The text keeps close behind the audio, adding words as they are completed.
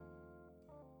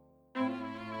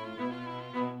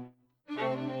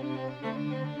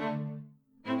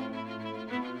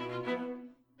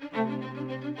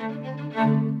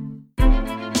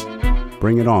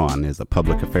Bring It On is a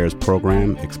public affairs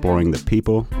program exploring the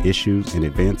people, issues, and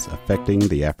events affecting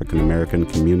the African American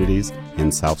communities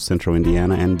in South Central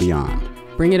Indiana and beyond.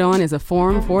 Bring It On is a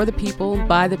forum for the people,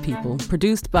 by the people,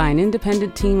 produced by an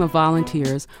independent team of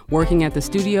volunteers working at the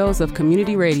studios of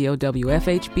Community Radio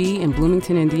WFHB in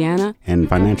Bloomington, Indiana, and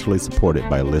financially supported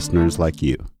by listeners like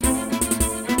you.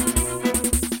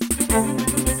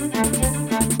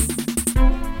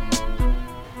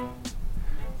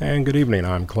 And good evening,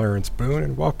 I'm Clarence Boone,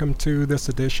 and welcome to this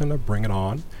edition of Bring It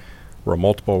On. We're a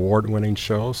multiple award-winning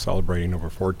show celebrating over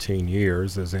 14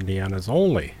 years as Indiana's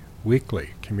only weekly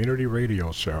community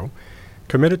radio show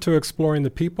committed to exploring the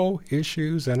people,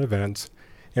 issues, and events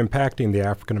impacting the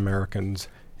African Americans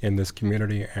in this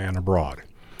community and abroad.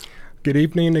 Good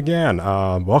evening again.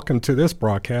 Welcome to this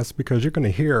broadcast because you're going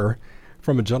to hear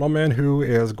from a gentleman who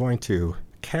is going to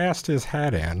cast his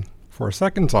hat in for a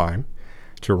second time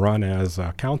to run as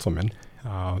a councilman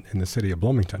in the city of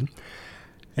Bloomington.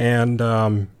 And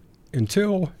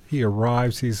until he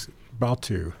arrives, he's about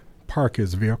to park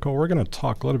his vehicle. We're going to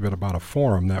talk a little bit about a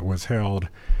forum that was held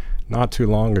not too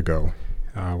long ago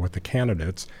with the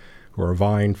candidates who are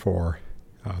vying for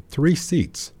 3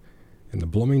 seats in the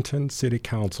Bloomington City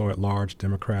Council at Large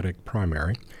Democratic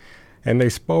primary. And they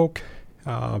spoke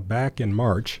back in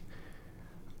March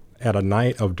at a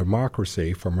Night of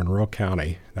Democracy for Monroe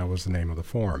County. That was the name of the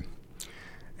forum.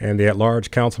 And the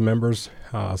at-large council members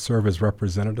serve as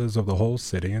representatives of the whole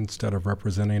city instead of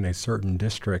representing a certain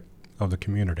district of the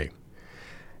community.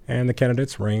 And the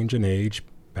candidates range in age,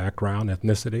 background,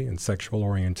 ethnicity, and sexual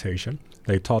orientation.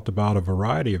 They talked about a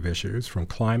variety of issues from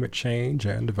climate change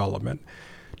and development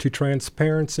to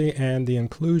transparency and the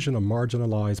inclusion of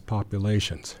marginalized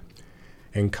populations.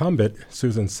 Incumbent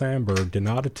Susan Sandberg did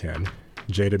not attend.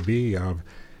 Jada B. of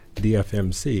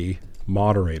DFMC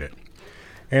moderated.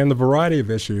 And the variety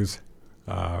of issues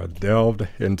delved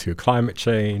into climate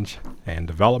change and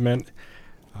development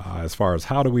as far as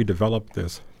how do we develop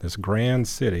this grand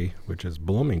city, which is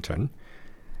Bloomington,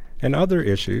 and other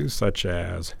issues such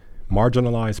as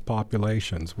marginalized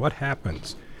populations. What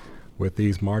happens with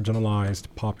these marginalized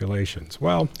populations?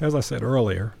 Well, as I said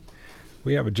earlier,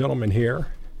 we have a gentleman here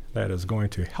that is going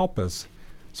to help us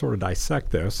sort of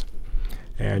dissect this.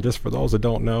 And just for those that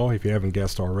don't know, if you haven't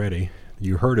guessed already,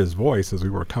 you heard his voice as we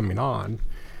were coming on.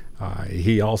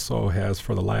 He also has,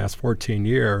 for the last 14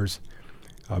 years,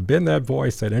 been that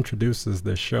voice that introduces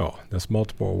this show, this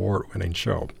multiple award-winning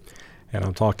show. And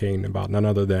I'm talking about none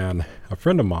other than a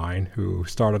friend of mine who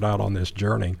started out on this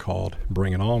journey called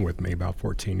Bring It On with me about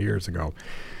 14 years ago.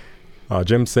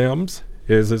 Jim Sims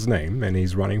is his name, and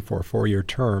he's running for a 4-year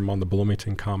term on the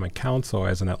Bloomington Common Council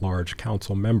as an at-large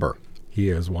council member. He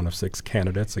is one of 6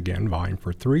 candidates, again, vying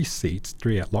for 3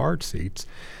 at-large seats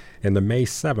in the May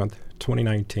 7th,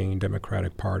 2019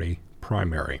 Democratic Party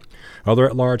primary. Other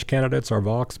at-large candidates are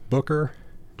Vox Booker,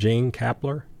 Gene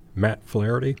Kapler, Matt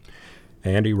Flaherty,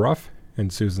 Andy Ruff,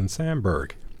 and Susan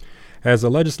Sandberg. As a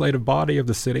legislative body of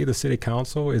the City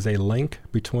Council is a link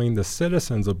between the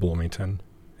citizens of Bloomington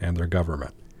and their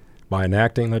government. By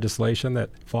enacting legislation that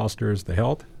fosters the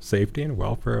health, safety, and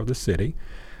welfare of the city,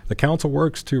 the council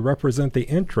works to represent the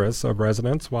interests of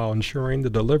residents while ensuring the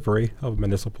delivery of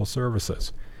municipal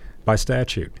services. By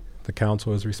statute, the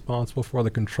council is responsible for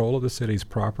the control of the city's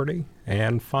property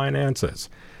and finances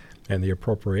and the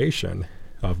appropriation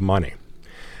of money.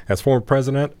 As former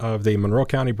president of the Monroe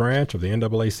County branch of the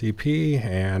NAACP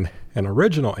and an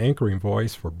original anchoring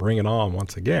voice for Bring It On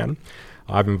once again,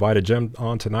 I've invited Jim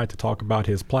on tonight to talk about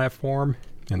his platform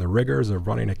and the rigors of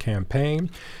running a campaign.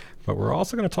 But we're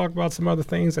also going to talk about some other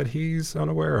things that he's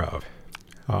unaware of.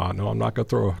 No, I'm not going to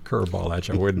throw a curveball at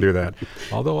you. I wouldn't do that,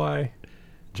 although I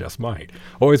just might.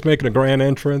 Always making a grand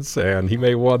entrance, and he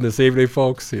made one this evening,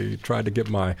 folks. He tried to get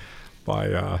my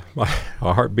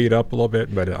heart beat up a little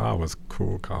bit, but I was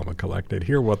cool, calm, and collected.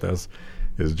 Here with us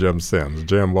is Jim Sims.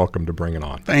 Jim, welcome to Bring It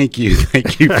On. Thank you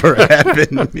for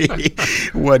having me.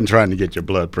 Wasn't trying to get your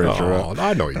blood pressure up.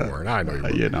 I know you weren't.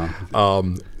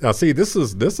 Now, see, this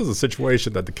is a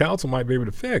situation that the council might be able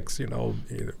to fix. You know,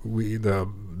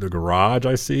 the garage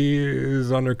I see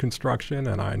is under construction,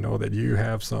 and I know that you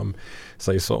have some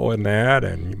say so in that,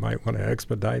 and you might want to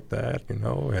expedite that,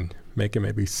 and make it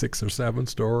maybe 6 or 7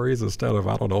 stories instead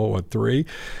of 3.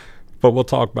 But we'll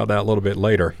talk about that a little bit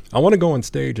later. I want to go in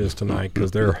stages tonight because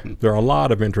there are a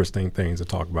lot of interesting things to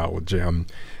talk about with Jim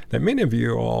that many of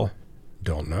you all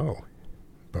don't know.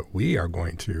 But we are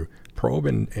going to probe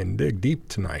and dig deep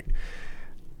tonight.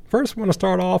 First, I want to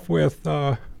start off with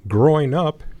growing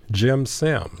up, Jim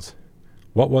Sims.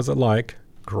 What was it like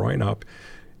growing up?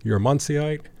 You're a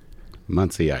Munseyite?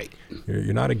 Muncieite.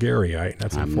 You're not a Garyite.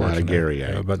 That's I'm unfortunate. not a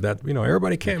Garyite. But that,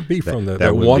 everybody can't be from that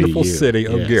the would wonderful be you. city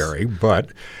of Yes. Gary.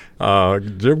 But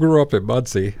Jim grew up in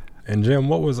Muncie. And Jim,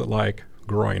 what was it like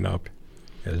growing up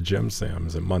as Jim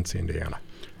Sims in Muncie, Indiana?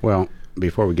 Well,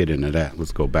 before we get into that,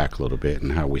 let's go back a little bit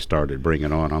and how we started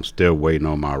bringing on. I'm still waiting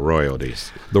on my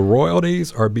royalties. The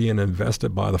royalties are being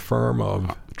invested by the firm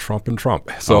of Trump and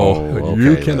Trump. So okay,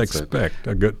 you can that's it. expect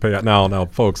a good payout. Now,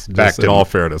 folks, Back just in to- all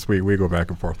fairness, we go back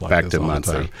and forth like Back this to all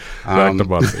Muncie. the time. Back to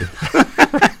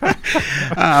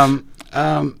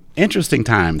Muncie. Interesting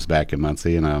times back in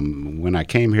Muncie. And when I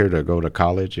came here to go to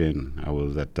college, and I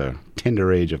was at the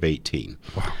tender age of 18.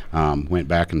 Went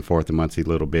back and forth in Muncie a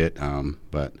little bit.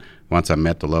 But once I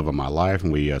met the love of my life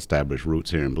and we established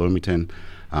roots here in Bloomington,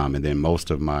 and then most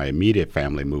of my immediate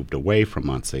family moved away from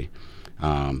Muncie.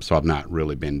 So I've not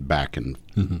really been back in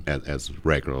as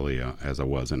regularly as I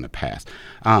was in the past.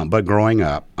 But growing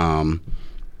up, I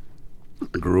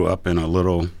grew up in a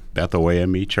little Bethel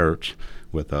AME church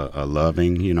with a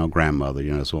loving, grandmother.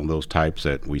 It's one of those types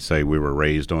that we say we were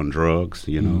raised on drugs,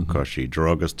 because she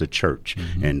drug us to church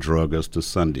and drug us to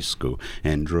Sunday school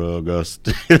and drug us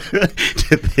to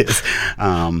this.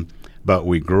 But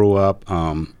we grew up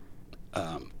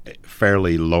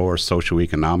fairly lower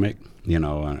socioeconomic. And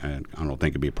I don't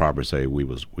think it'd be proper to say we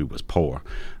was poor,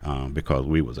 because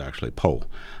we was actually poor.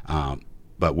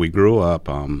 But we grew up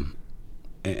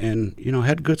and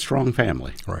had a good, strong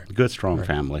family. Right. Good, strong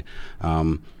family.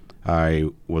 I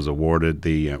was awarded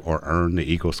or earned the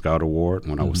Eagle Scout Award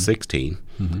when I was 16,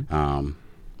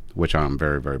 which I'm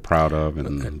very, very proud of.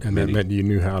 And that meant you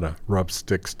knew how to rub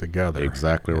sticks together.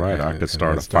 Exactly right. I could and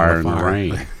start a start fire in the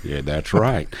rain. Yeah, that's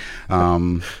right.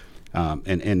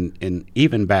 And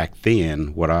even back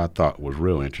then, what I thought was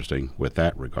real interesting with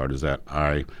that regard is that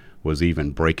I was even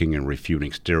breaking and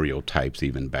refuting stereotypes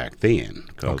even back then.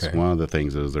 Because one of the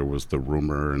things is there was the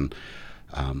rumor and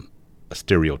a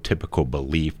stereotypical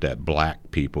belief that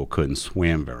black people couldn't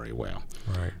swim very well.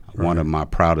 Right. One of my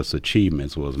proudest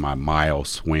achievements was my mile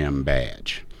swim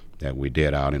badge that we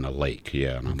did out in a lake.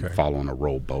 Yeah, and I'm following a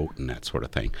rowboat and that sort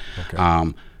of thing.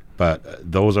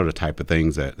 But those are the type of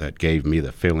things that gave me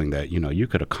the feeling that, you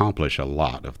could accomplish a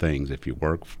lot of things if you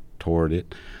work toward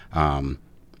it.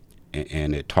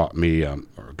 And it taught me,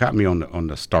 or got me on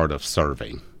the start of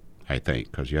serving, I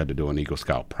think, because you had to do an Eagle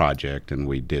Scout project, and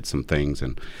we did some things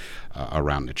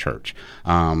around the church.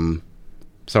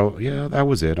 So, yeah, that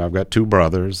was it. I've got two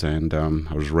brothers, and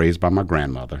I was raised by my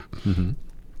grandmother. And,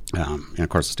 of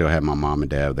course, I still have my mom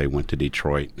and dad. They went to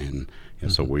Detroit, and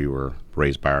so we were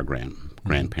raised by our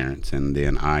grandparents. And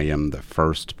then I am the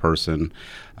first person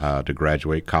to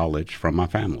graduate college from my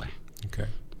family.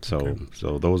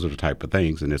 So those are the type of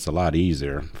things, and it's a lot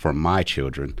easier for my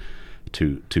children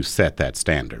to set that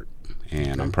standard.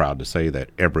 And I'm proud to say that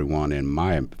everyone in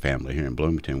my family here in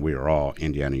Bloomington, we are all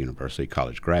Indiana University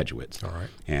college graduates. All right.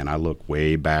 And I look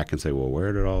way back and say, well,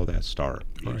 where did all that start?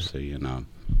 You see,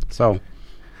 so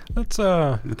let's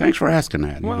thanks for asking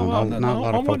that. Well, not a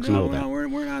lot of folks know that.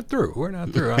 We're not through. We're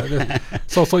not through.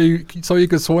 So you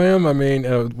could swim. I mean,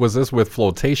 was this with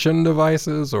flotation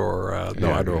devices or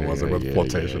no? I know it wasn't with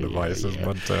flotation devices,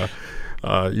 but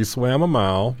you swam a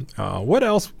mile. What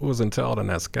else was entailed in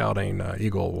that Scouting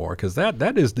Eagle Award? Because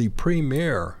that is the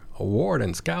premier award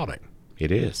in scouting.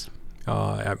 It is.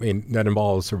 I mean, that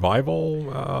involves survival.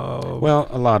 Well,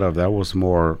 a lot of that was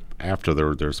more after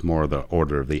there's more of the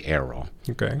Order of the Arrow,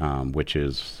 which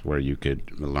is where you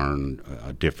could learn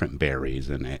different berries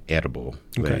and edible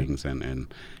things,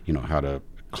 and how to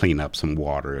clean up some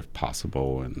water if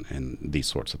possible, and these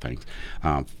sorts of things.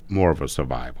 More of a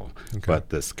survival. But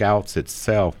the Scouts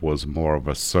itself was more of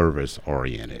a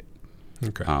service-oriented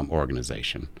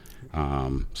organization.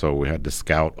 So we had the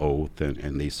Scout Oath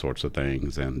and these sorts of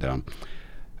things, and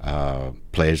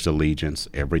pledged allegiance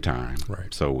every time.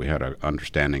 Right. So we had an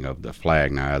understanding of the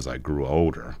flag. Now, as I grew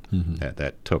older,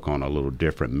 that took on a little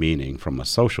different meaning from a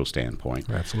social standpoint.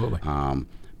 Absolutely.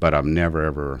 But I've never,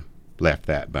 ever left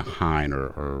that behind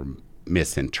or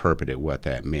misinterpreted what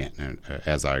that meant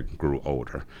as I grew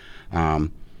older.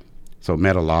 So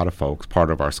met a lot of folks. Part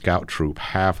of our scout troop,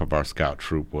 half of our scout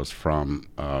troop was from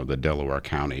the Delaware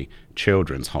County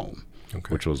Children's Home,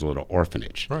 which was a little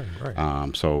orphanage.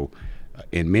 Right. So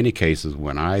in many cases,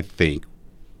 when I think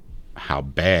how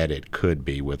bad it could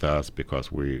be with us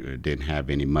because we didn't have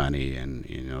any money and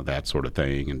that sort of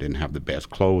thing, and didn't have the best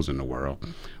clothes in the world,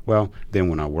 well, then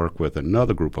when I work with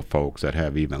another group of folks that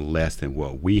have even less than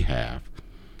what we have,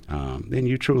 then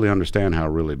you truly understand how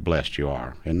really blessed you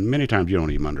are. And many times you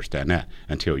don't even understand that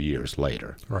until years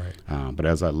later. Right. But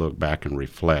as I look back and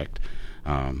reflect,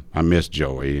 I miss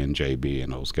Joey and JB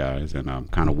and those guys, and I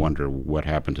kind of wonder what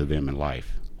happened to them in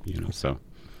life. So.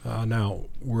 Now,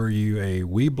 were you a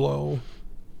Weeblo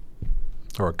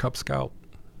or a Cub Scout?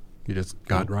 You just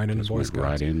got right into Boy Scouts?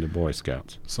 Right into Boy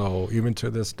Scouts. So even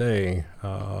to this day,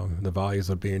 the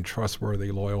values of being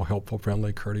trustworthy, loyal, helpful,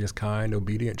 friendly, courteous, kind,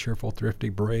 obedient, cheerful, thrifty,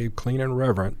 brave, clean, and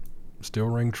reverent still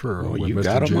ring true. Well, you Mr.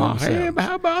 got them all. Hey,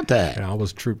 how about that? And I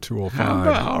was Troop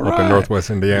 205 up in Northwest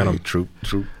Indiana. Hey, Troop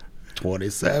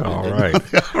 27. All right.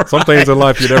 Some things in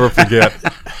life you never forget.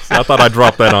 So I thought I'd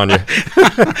drop that on you.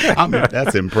 I mean,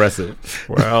 that's impressive.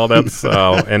 Well, that's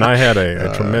and I had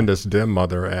a tremendous dim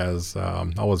mother as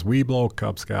I was Weeblo,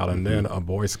 Cub Scout, and then a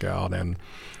Boy Scout. And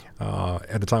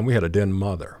at the time, we had a den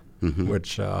mother,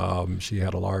 which she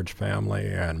had a large family.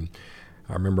 And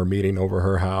I remember meeting over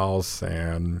her house,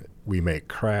 and we made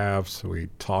crafts. We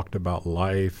talked about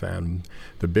life, and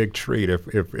the big treat,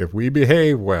 if we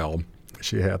behave well,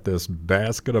 she had this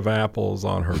basket of apples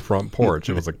on her front porch.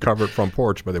 It was a covered front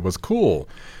porch, but it was cool.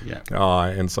 Yeah.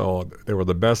 And so they were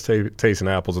the best tasting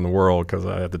apples in the world, because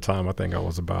at the time I think I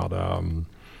was about,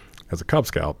 as a Cub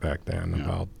Scout back then,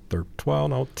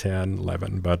 about 10,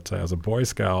 11. But as a Boy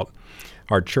Scout,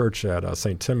 our church at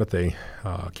St. Timothy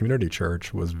Community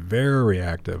Church was very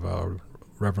active.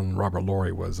 Reverend Robert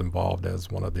Laurie was involved as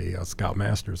one of the Scout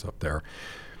Masters up there.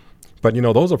 But,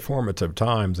 those are formative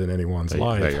times in anyone's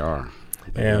life. They are.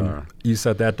 You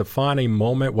said that defining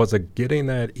moment, was it getting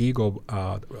that Eagle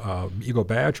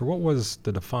badge, or what was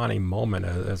the defining moment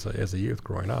as a youth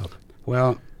growing up?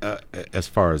 Well, as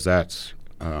far as that's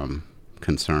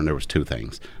concerned, there was two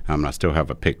things. I still have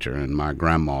a picture, and my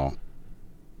grandma,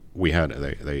 they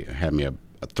had me a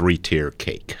 3-tier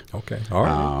cake. Okay, all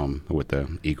right. With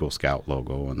the Eagle Scout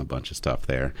logo and a bunch of stuff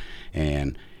there,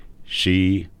 and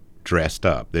she dressed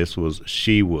up.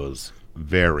 She was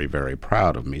very, very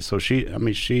proud of me. So she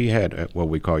had what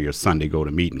we call your Sunday go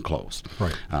to meeting clothes.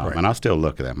 Right. And I still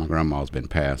look at that. My grandma's been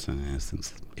passing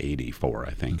since 84,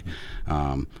 I think.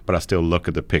 But I still look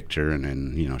at the picture,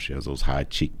 and she has those high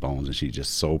cheekbones, and she's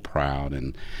just so proud.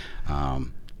 And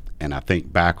I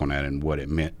think back on that and what it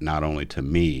meant not only to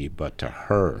me but to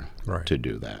her to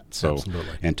do that. So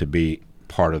absolutely. And to be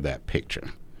part of that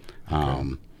picture.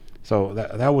 Okay. So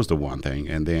that was the one thing.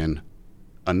 And then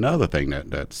another thing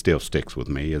that still sticks with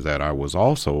me is that I was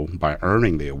also, by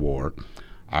earning the award,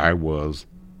 I was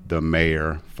the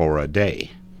mayor for a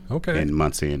day in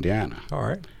Muncie, Indiana. All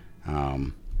right.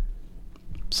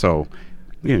 So,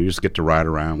 you just get to ride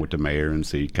around with the mayor and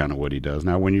see kind of what he does.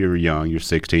 Now, when you're young, you're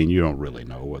 16, you don't really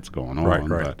know what's going on.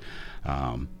 Right.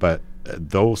 But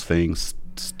those things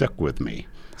stuck with me.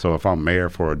 So if I'm mayor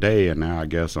for a day, and now I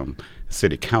guess I'm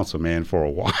city councilman for a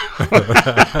while.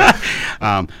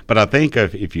 But I think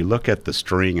if you look at the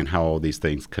string and how all these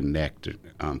things connect,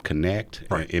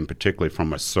 in particularly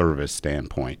from a service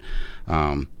standpoint,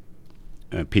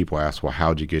 people ask, well,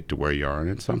 how'd you get to where you are?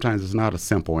 And sometimes it's not a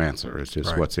simple answer. It's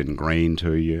just what's ingrained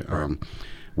to you.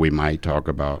 We might talk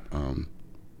about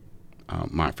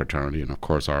my fraternity, and of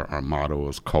course our motto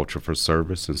is culture for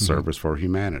service and service for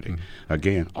humanity.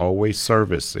 Again, always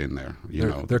service in there.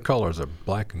 Their colors are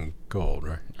black and gold,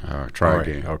 right? Try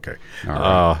again. Okay.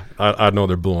 I know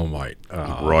they're blue and white.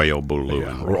 Royal blue.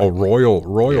 Yeah.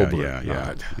 Royal blue.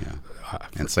 Yeah.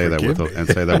 And say that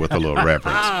with a little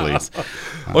reverence, please.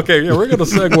 Okay, we're going to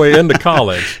segue into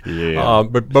college. Yeah.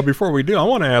 But before we do, I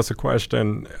want to ask a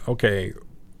question. Okay,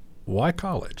 why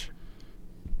college?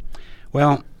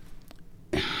 Well,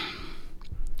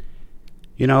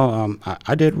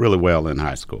 I did really well in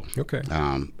high school. Okay.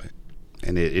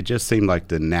 And it just seemed like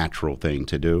the natural thing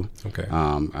to do. Okay.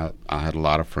 I had a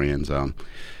lot of friends. I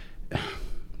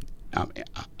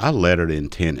lettered in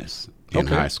tennis in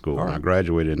high school. Right. I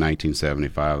graduated in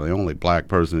 1975. The only black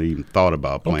person that even thought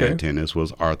about playing tennis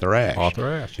was Arthur Ashe. Arthur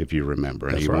Ashe. If you remember.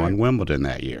 And That's he won Wimbledon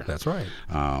that year. That's right.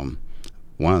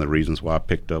 One of the reasons why I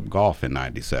picked up golf in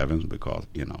 97 is because,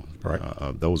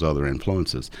 of those other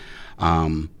influences.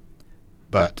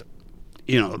 But,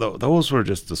 those were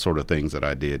just the sort of things that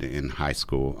I did in high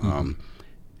school.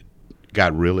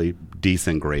 Got really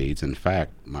decent grades. In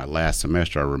fact, my last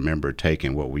semester, I remember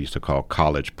taking what we used to call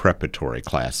college preparatory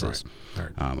classes. Right.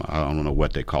 I don't know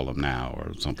what they call them now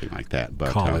or something like that.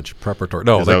 But college preparatory.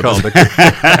 No, they call them.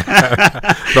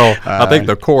 So I think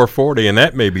the Core 40, and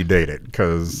that may be dated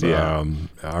because I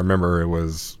remember it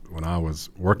was when I was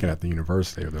working at the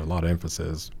university, there was a lot of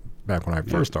emphasis back when I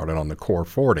first started on the Core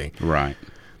 40. Right.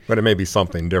 But it may be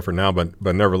something different now.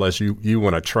 But nevertheless, you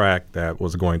went a track that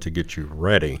was going to get you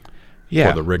ready.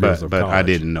 For the rigors of college. But I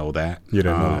didn't know that. You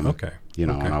didn't know that? Okay.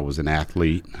 And I was an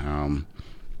athlete.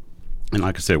 And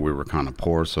like I said, we were kind of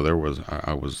poor, so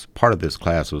I was part of this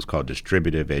class. It was called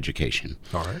distributive education.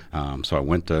 All right. So I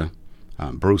went to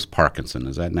Bruce Parkinson.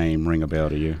 Does that name ring a bell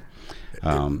to you?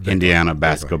 Indiana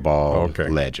basketball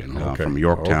legend from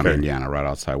Yorktown, Indiana, right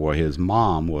outside. Well, his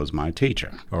mom was my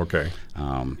teacher. Okay.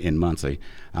 In Muncie.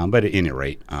 But at any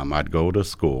rate, I'd go to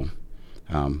school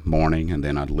morning, and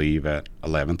then I'd leave at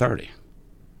 11:30.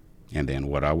 And then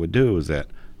what I would do is that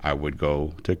I would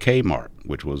go to Kmart,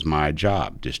 which was my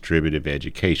job. Distributive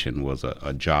education was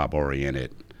a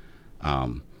job-oriented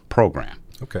program.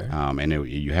 Okay. And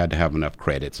you had to have enough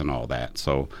credits and all that.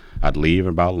 So I'd leave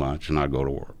about lunch, and I'd go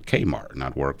to work Kmart, and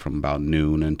I'd work from about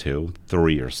noon until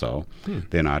 3 or so.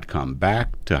 Then I'd come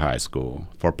back to high school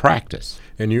for practice.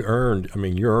 And you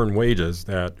earned wages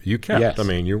that you kept. Yes. I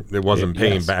mean, it wasn't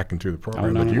paying back into the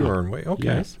program, but you earned wages. Okay.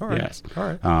 Yes. All right. Yes. All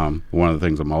right. One of the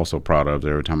things I'm also proud of is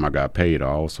every time I got paid, I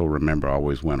also remember I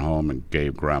always went home and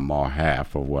gave Grandma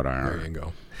half of what I earned. There you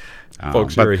go.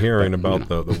 Folks, you're hearing about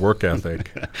the work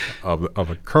ethic of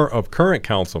current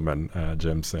councilman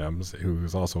Jim Sims,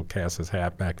 who's also cast his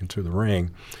hat back into the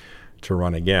ring to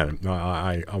run again.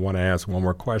 I want to ask one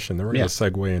more question. Then we're going to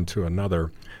segue into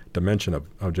another dimension of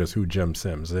just who Jim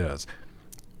Sims is.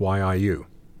 Why IU?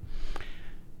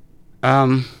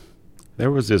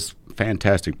 There was this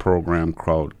fantastic program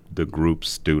called the Group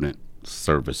Student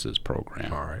Services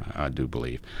Program. All right. I do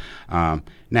believe.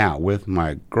 Now, with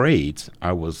my grades,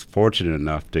 I was fortunate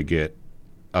enough to get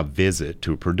a visit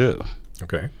to Purdue.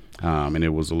 Okay. And it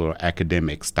was a little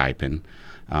academic stipend.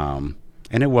 And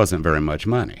it wasn't very much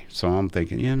money. So I'm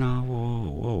thinking,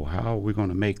 whoa, how are we going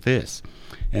to make this?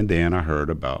 And then I heard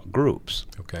about groups.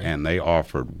 Okay. And they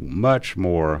offered much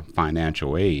more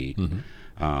financial aid,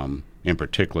 in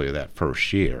particular that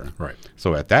first year. Right.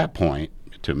 So at that point,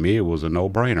 to me, it was a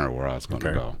no-brainer where I was going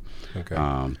to go.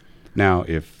 Okay. Now,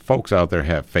 if folks out there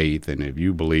have faith, and if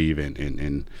you believe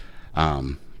in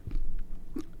our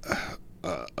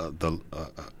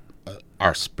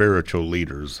spiritual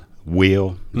leaders'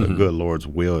 will, the good Lord's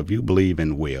will, if you believe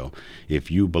in will, if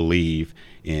you believe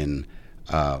in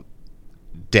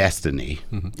destiny,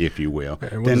 if you will.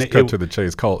 And we'll just cut to the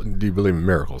chase. Do you believe in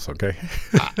miracles? Okay.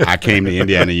 I came to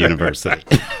Indiana University.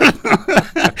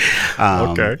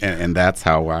 Okay. And that's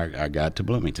how I got to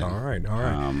Bloomington. All right.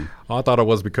 I thought it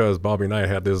was because Bobby Knight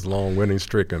had this long winning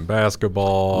streak in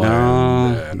basketball.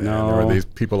 No. And there were these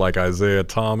people like Isaiah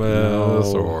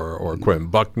Thomas or Quentin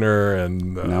Buckner.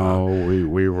 And no,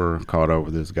 we were caught up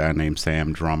with this guy named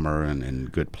Sam Drummer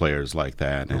and good players like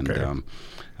that. And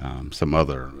some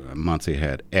other. Muncie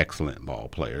had excellent ball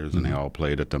players, and they all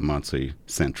played at the Muncie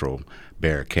Central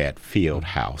Bearcat Field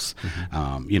House,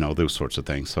 those sorts of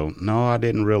things. So, no, I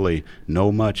didn't really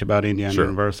know much about Indiana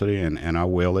University, and I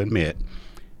will admit,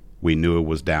 we knew it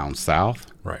was down south,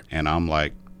 right? And I'm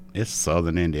like, it's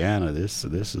southern Indiana. This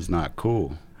is not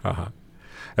cool.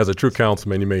 As a true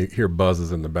councilman, you may hear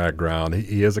buzzes in the background.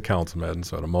 He is a councilman,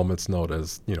 so at a moment's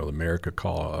notice, the mayor could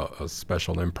call a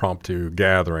special impromptu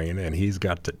gathering, and he's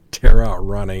got to tear out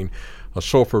running. A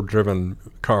chauffeur-driven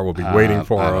car will be waiting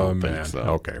for him.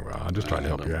 Okay, well, I'm just trying to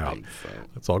help you out.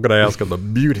 So I'm going to ask him to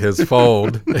mute his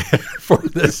phone for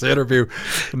this interview.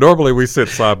 Normally, we sit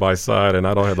side by side, and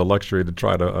I don't have the luxury to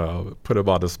try to put him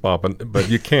on the spot, but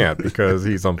you can't because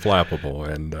he's unflappable.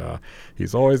 And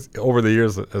he's always, over the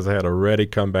years, has had a ready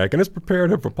comeback, and it's prepared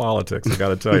him for politics, I got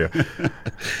to tell you.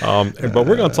 But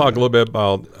we're going to talk a little bit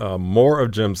about more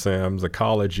of Jim Sims, the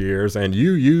college years, and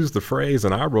you used the phrase,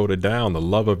 and I wrote it down, the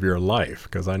love of your life,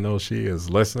 because I know she is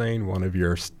listening, one of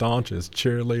your staunchest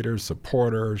cheerleaders,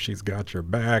 supporters. She's got your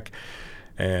back,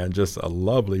 and just a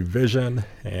lovely vision.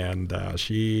 And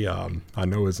she, I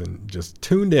know, isn't just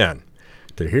tuned in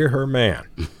to hear her man,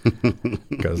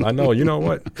 because I know, you know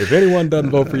what, if anyone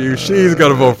doesn't vote for you, she's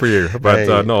going to vote for you. But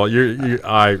we're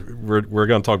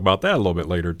going to talk about that a little bit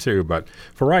later too. But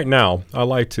for right now, I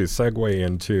like to segue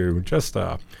into just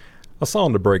a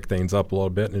song to break things up a little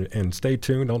bit, and stay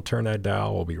tuned. Don't turn that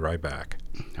dial. We'll be right back.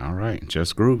 All right,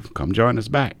 Just Groove. Come join us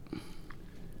back.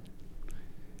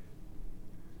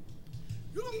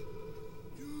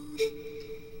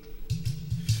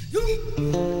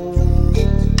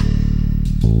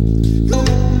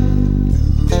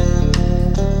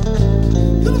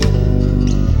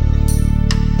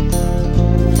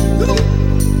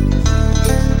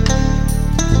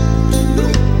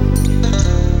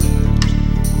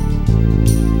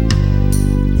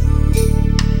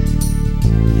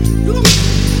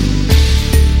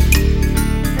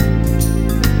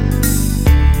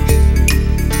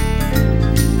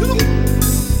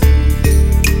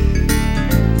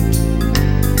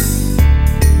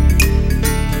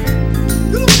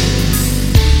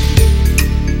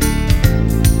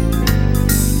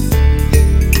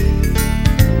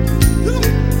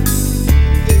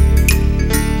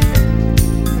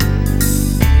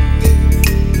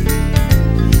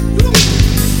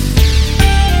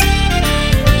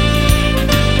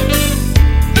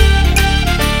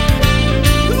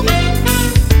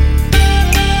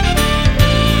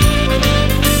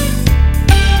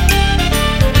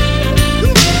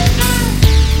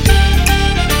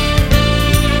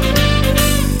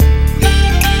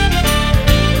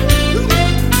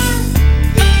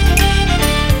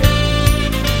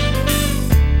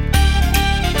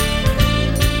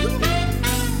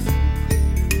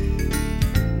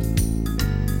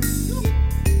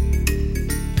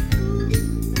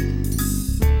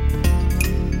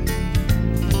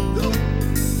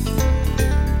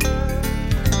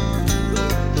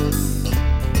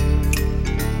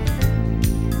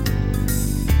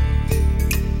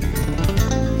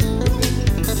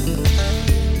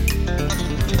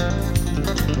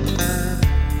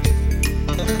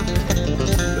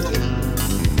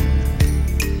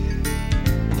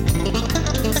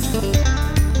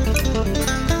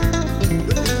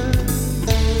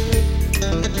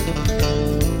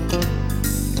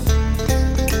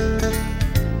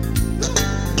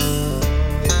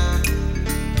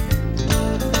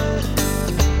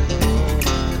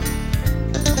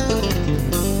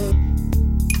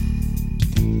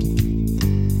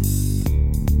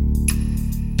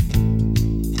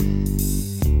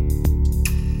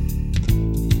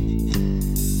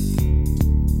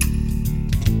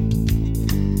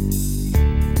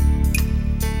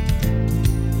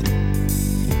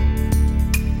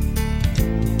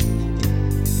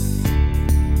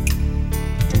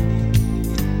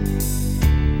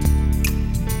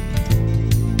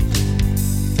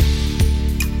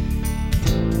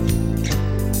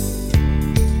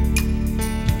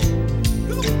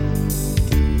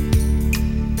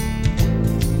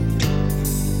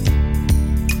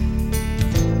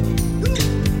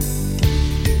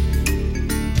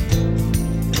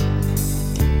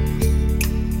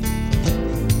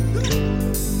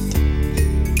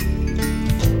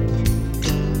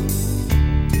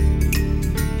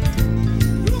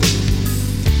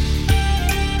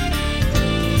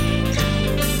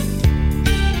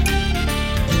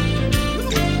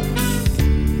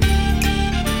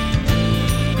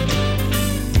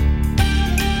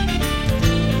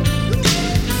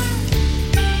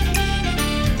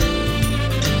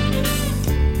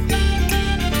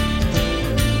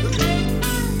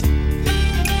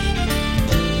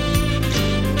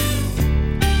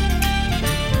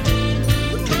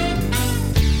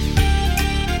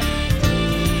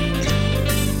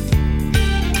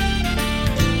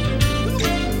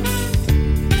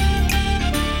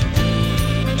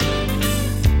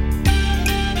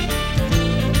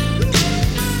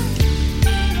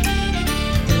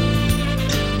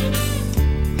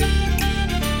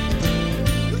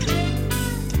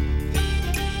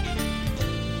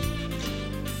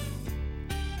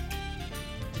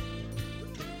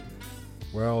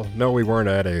 No, we weren't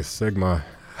at a Sigma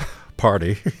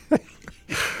party.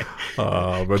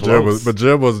 But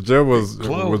Jim was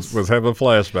having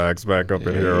flashbacks back up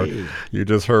in here. You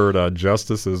just heard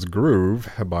Justice's Groove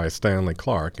by Stanley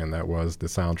Clarke, and that was the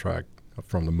soundtrack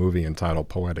from the movie entitled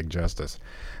Poetic Justice.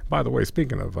 By the way,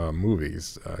 speaking of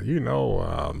movies, Avengers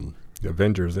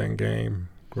Endgame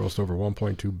grossed over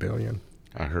 $1.2 billion.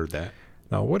 I heard that.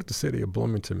 Now, what if the city of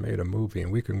Bloomington made a movie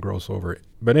and we can gross over it?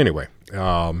 But anyway,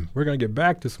 we're going to get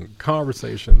back to some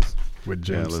conversations with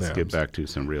Jim Sims. Let's get back to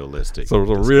some realistic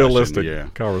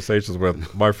conversations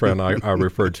with my friend I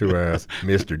refer to as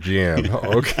Mr. Jim.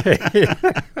 Okay.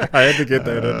 I had to get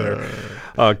that in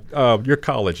there. Your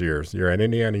college years, you're at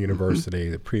Indiana University,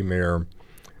 the premier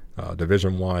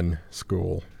Division I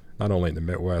school, not only in the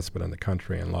Midwest, but in the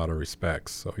country in a lot of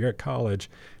respects. So you're in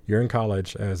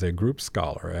college as a group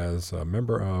scholar, as a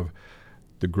member of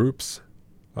the group's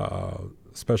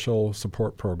special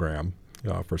support program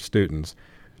for students.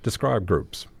 Describe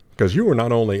groups, because you were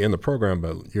not only in the program,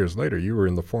 but years later, you were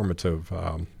in the formative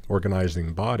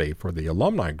organizing body for the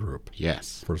alumni group.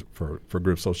 Yes. For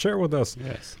groups. So share with us,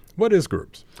 what is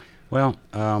groups? Well,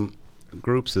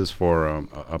 groups is for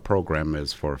a program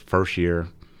is for first year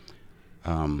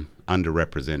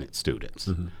underrepresented students.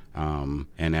 Mm-hmm.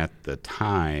 And at the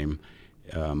time,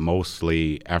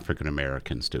 mostly African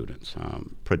American students,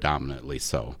 predominantly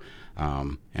so.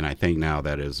 And I think now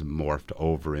that is morphed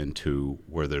over into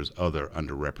where there's other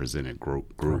underrepresented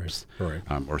groups right.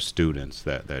 Or students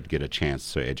that get a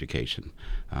chance to education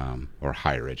or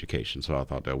higher education. So I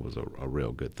thought that was a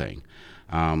real good thing.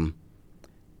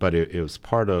 But it was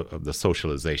part of the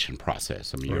socialization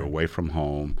process. I mean, you're away from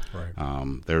home.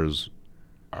 Right. There's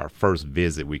our first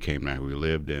visit we came down. We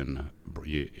lived in,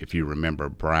 if you remember,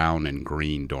 brown and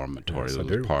green dormitories. Yes,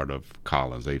 it was part of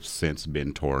Collins. They've since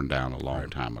been torn down a long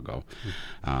time ago.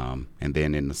 And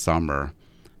then in the summer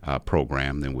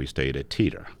program, then we stayed at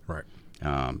Teeter. Right.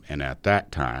 And at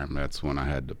that time, that's when I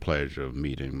had the pleasure of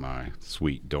meeting my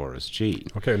sweet Doris Jean.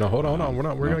 Okay, now hold on. We're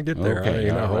going to get there. Okay,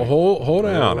 hold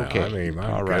on. Okay. I mean, my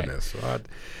all goodness. Right.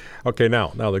 Okay, now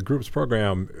the groups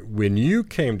program, when you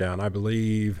came down, I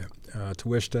believe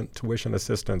tuition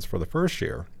assistance for the first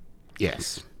year.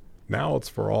 Yes. Now it's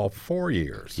for all 4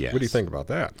 years. Yes. What do you think about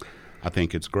that? I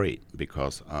think it's great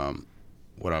because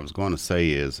what I was going to say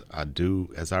is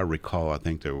as I recall, I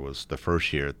think there was the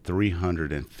first year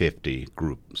 350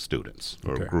 group students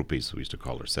or groupies, we used to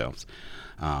call ourselves.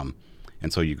 And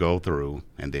so you go through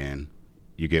and then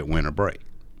you get winter break.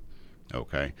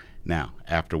 Okay. Now,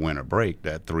 after winter break,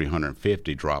 that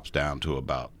 350 drops down to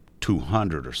about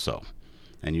 200 or so.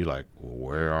 And you're like, well,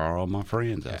 where are all my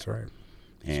friends at? That's right.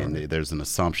 And there's an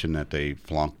assumption that they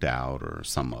flunked out or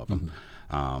some of them.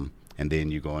 Mm-hmm. And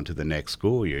then you go into the next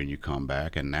school year and you come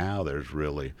back, and now there's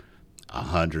really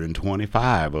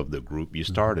 125 of the group you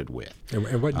started with.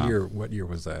 And what year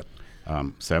was that?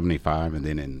 75 and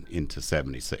then into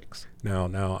 76.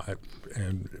 Now,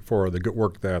 and for the good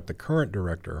work that the current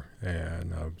director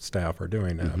and staff are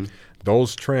doing,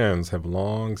 those trends have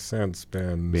long since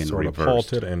been sort reversed. of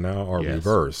halted and now are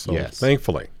reversed. So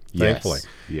thankfully. Yes.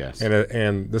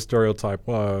 And the stereotype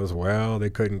was, well, they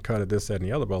couldn't cut it, this, that, and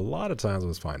the other, but a lot of times it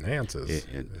was finances.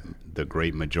 The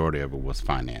great majority of it was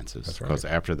finances. That's right. Because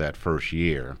after that first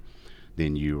year,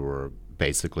 then you were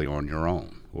basically on your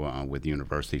own with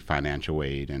university financial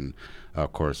aid. And,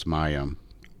 of course, my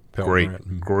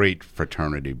great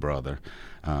fraternity brother,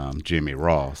 Jimmy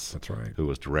Ross, that's right, who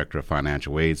was director of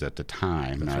financial aids at the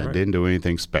time. Now, he didn't do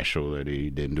anything special that he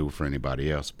didn't do for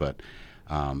anybody else, but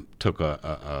took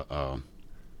an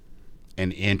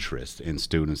interest in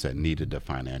students that needed the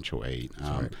financial aid.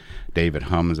 Right. David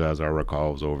Hummins, as I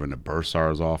recall, was over in the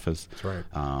Bursar's office. That's right.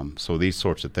 So these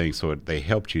sorts of things, so they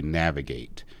helped you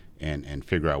navigate and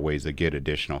figure out ways to get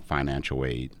additional financial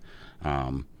aid.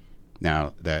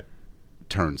 Now, that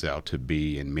turns out to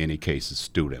be, in many cases,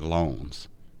 student loans,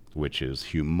 which is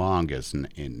humongous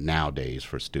in nowadays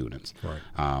for students. Right.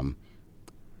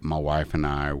 My wife and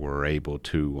I were able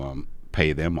to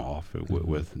pay them off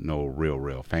with no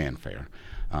real fanfare.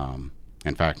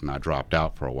 In fact, when I dropped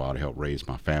out for a while to help raise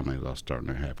my family, I was starting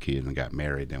to have kids and got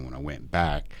married. Then when I went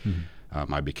back,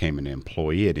 I became an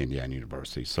employee at Indiana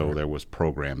University. So there was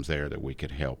programs there that we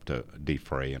could help to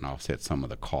defray and offset some of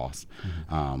the costs.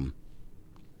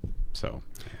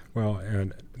 Well,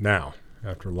 and now,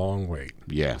 after a long wait,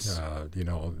 yes,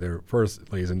 there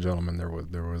first, ladies and gentlemen, there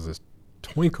was this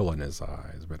twinkle in his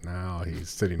eyes, but now he's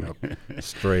sitting up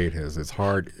straight. His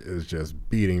heart is just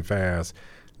beating fast.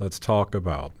 Let's talk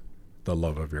about the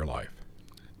love of your life.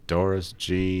 Doris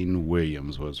Jean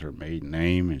Williams was her maiden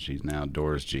name, and she's now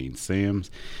Doris Jean Sims.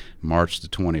 March the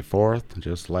 24th,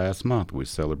 just last month, we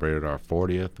celebrated our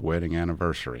 40th wedding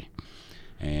anniversary.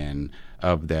 And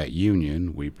of that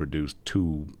union, we produced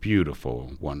 2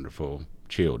 beautiful, wonderful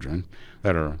children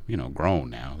that are, grown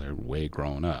now. They're way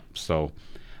grown up. So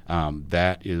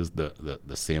that is the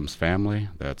Sims family.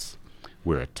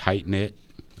 We're a tight-knit.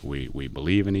 We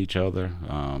believe in each other.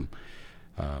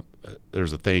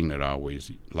 There's a thing that I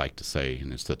always like to say,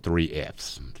 and it's the 3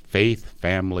 F's: faith,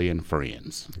 family, and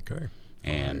friends. Okay.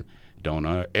 And don't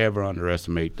ever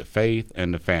underestimate the faith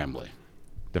and the family.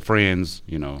 The friends,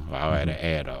 I had to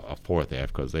add a 4th F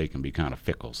because they can be kind of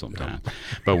fickle sometimes.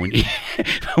 But when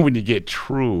you get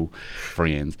true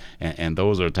friends, and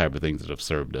those are the type of things that have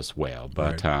served us well.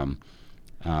 But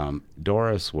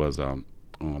Doris was a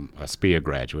SPEA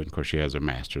graduate. Of course, she has her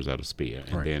master's out of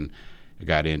SPEA, and then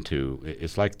got into,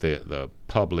 it's like the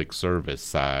public service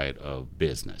side of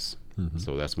business.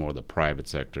 So that's more the private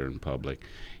sector and public.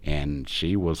 And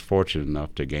she was fortunate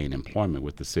enough to gain employment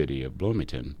with the city of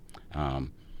Bloomington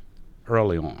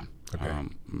early on,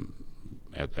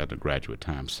 at the graduate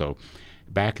time. So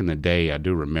back in the day, I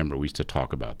do remember we used to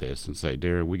talk about this and say,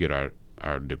 dear, we get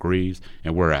our degrees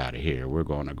and we're out of here. We're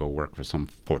going to go work for some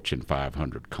Fortune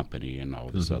 500 company and all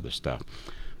this other stuff.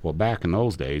 Well, back in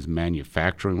those days,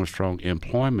 manufacturing was strong.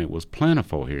 Employment was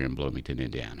plentiful here in Bloomington,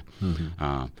 Indiana.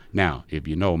 Now, if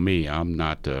you know me, I'm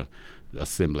not the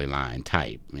assembly line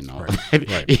type,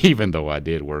 even though I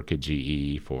did work at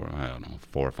GE for,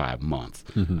 4 or 5 months.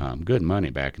 Good money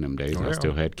back in them days. I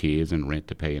still had kids and rent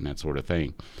to pay and that sort of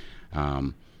thing.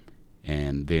 And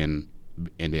then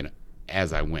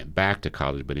as I went back to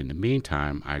college, but in the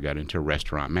meantime, I got into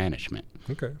restaurant management.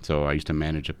 Okay. So I used to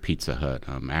manage a Pizza Hut.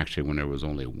 Actually, when there was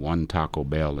only one Taco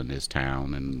Bell in this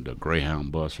town and the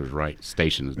Greyhound bus was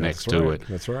stationed next to it.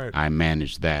 That's right. I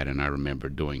managed that, and I remember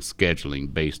doing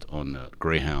scheduling based on the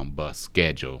Greyhound bus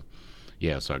schedule.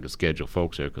 Yeah, so I could schedule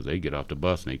folks there because they get off the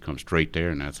bus and they come straight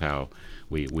there, and that's how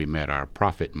we met our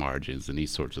profit margins and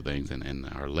these sorts of things, and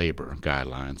our labor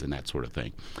guidelines and that sort of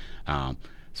thing.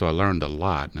 So I learned a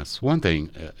lot. And that's one thing,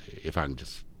 if I can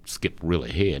just skip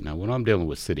really ahead. Now, when I'm dealing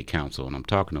with city council and I'm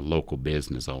talking to local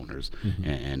business owners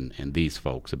and these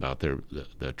folks about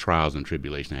the trials and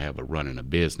tribulation they have of running a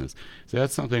business, so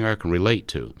that's something I can relate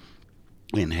to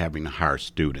in having to hire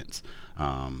students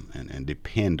and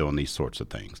depend on these sorts of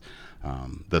things,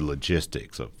 the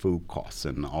logistics of food costs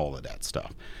and all of that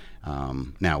stuff.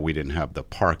 Now, we didn't have the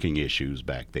parking issues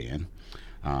back then.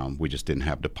 We just didn't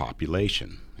have the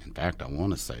population. In fact, I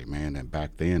want to say, man, that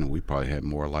back then we probably had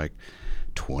more like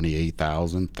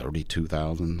 28,000,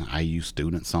 32,000 IU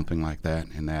students, something like that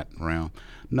in that realm.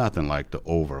 Nothing like the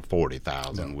over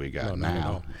 40,000 we got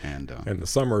now. And the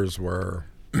summers were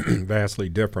vastly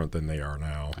different than they are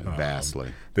now.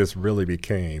 Vastly. This really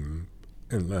became,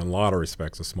 in a lot of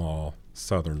respects, a small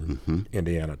southern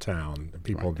Indiana town.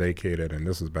 People vacated, and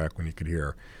this is back when you could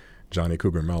hear Johnny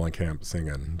Cougar Mellencamp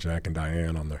singing Jack and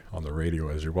Diane on the radio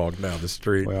as you walk down the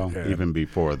street. Well, even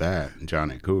before that,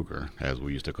 Johnny Cougar, as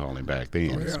we used to call him back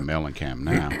then, it's Mellencamp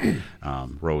now,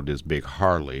 rode this big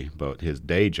Harley, but his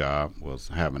day job was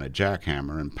having a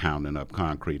jackhammer and pounding up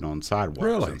concrete on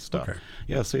sidewalks and stuff. Okay.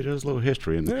 Yeah, see, there's a little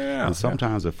history. And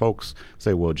sometimes if folks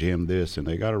say, well, Jim this, and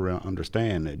they got to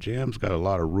understand that Jim's got a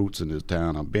lot of roots in this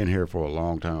town. I've been here for a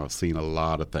long time. I've seen a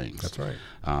lot of things. That's right.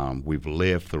 We've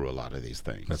lived through a lot of these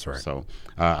things. That's right. So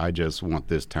I just want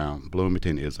this town.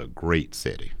 Bloomington is a great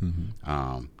city.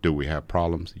 Do we have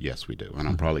problems? Yes, we do. And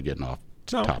I'm probably getting off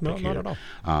topic here. Not at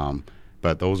all.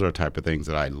 But those are the type of things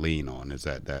that I lean on, is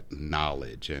that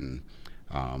knowledge. And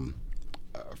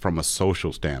from a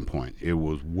social standpoint, it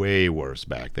was way worse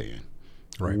back then.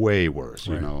 Right. Way worse,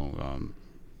 than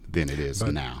it is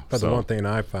now. But the one thing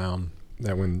I found,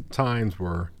 that when times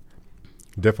were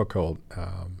difficult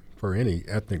for any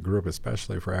ethnic group,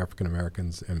 especially for African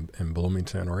Americans in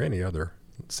Bloomington or any other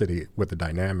city with the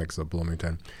dynamics of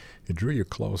Bloomington, it drew you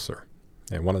closer.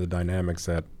 And one of the dynamics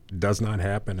that does not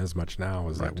happen as much now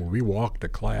is that when we walked to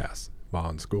class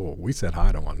while in school, we said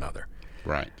hi to one another.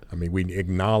 Right. I mean, we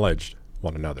acknowledged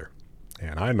one another.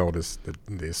 And I noticed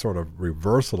the sort of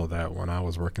reversal of that when I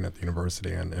was working at the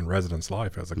university and in residence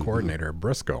life as a coordinator at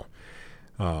Briscoe.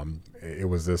 It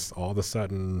was this, all of a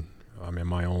sudden, I'm in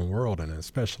my own world, and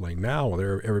especially now,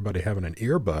 everybody having an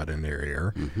earbud in their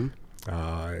ear.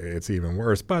 It's even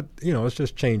worse. But it's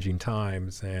just changing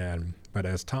times, but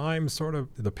as time sort of,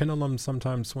 the pendulum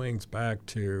sometimes swings back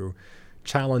to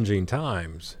challenging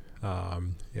times.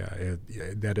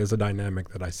 That is a dynamic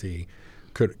that I see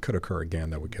could occur again,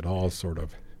 that we could all sort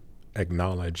of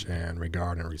acknowledge and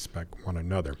regard and respect one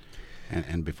another.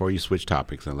 And before you switch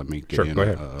topics, let me get Sure, in go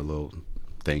ahead. a little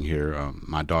thing here.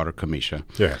 My daughter, Kamisha,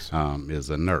 Yes. is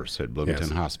a nurse at Bloomington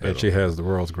Yes. Hospital. And she has the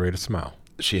world's greatest smile.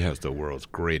 She has the world's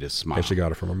greatest smile. And she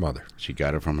got it from her mother. She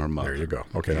got it from her mother. There you go.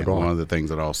 Okay, now And go one on. of the things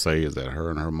that I'll say is that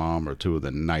her and her mom are two of the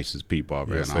nicest people out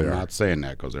there. Yes, and they I'm are. not saying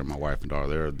that because they're my wife and daughter.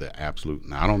 They're the absolute.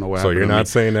 Now, I don't know what So happened you're to not me.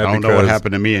 saying that I don't know what because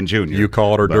happened to me and Junior. You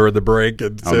called her but- during the break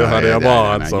and Oh, said, no, honey, yeah, I'm yeah,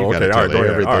 on. no, So, you okay, gotta all right, tell go ahead.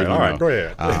 everything All you right, know. go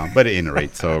ahead. But at any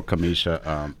rate, so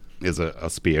Kamisha is a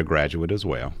SPIA graduate as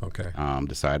well. Okay.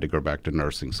 Decided to go back to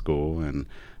nursing school and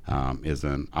is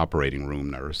an operating room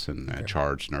nurse and a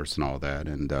charge nurse and all that.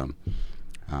 And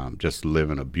just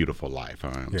living a beautiful life.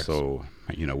 Yes. So,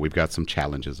 we've got some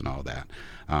challenges and all that,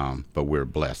 but we're a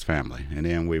blessed family. And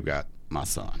then we've got my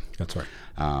son. That's right.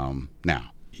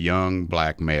 Now, young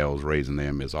black males, raising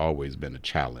them has always been a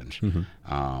challenge.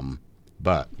 Mm-hmm.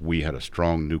 But we had a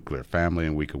strong nuclear family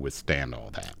and we could withstand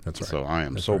all that. That's right. So I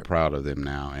am That's so right. proud of them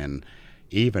now, and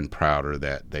even prouder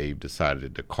that they've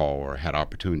decided to call or had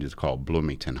opportunities to call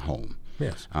Bloomington home.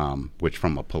 Yes. Which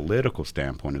from a political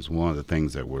standpoint is one of the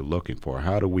things that we're looking for.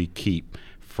 How do we keep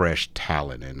fresh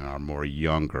talent in our more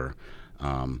younger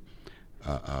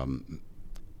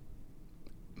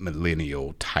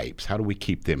millennial types? How do we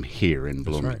keep them here in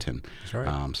Bloomington? That's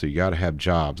right. So you got to have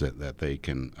jobs that they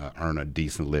can earn a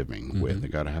decent living Mm-hmm. with. You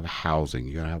got to have housing.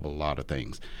 You got to have a lot of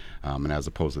things. And as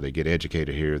opposed to they get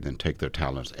educated here, then take their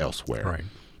talents elsewhere. Right.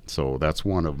 So that's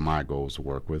one of my goals to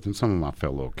work with, and some of my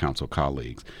fellow council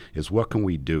colleagues, is what can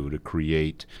we do to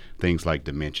create things like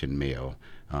Dimension Mill,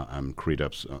 and create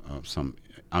up some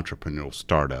entrepreneurial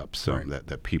startups Right.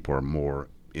 that people are more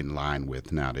in line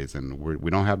with nowadays. And we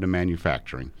don't have the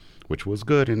manufacturing, which was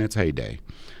good in its heyday,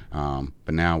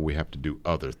 but now we have to do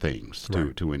other things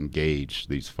Right. to engage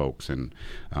these folks in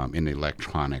the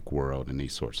electronic world and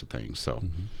these sorts of things. So,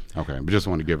 okay, I just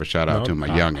want to give a shout out to my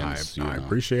youngins. I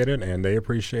appreciate it, and they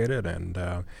appreciate it, and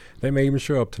they may even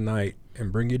show up tonight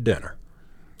and bring you dinner.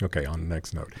 Okay, on the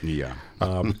next note. Yeah.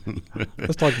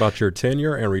 Let's talk about your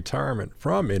tenure and retirement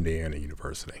from Indiana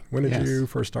University. When did Yes. you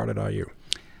first start at IU?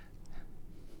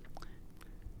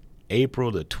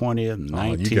 April the 20th, You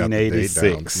got the date down.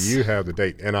 1986. You have the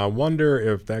date. And I wonder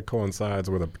if that coincides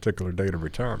with a particular date of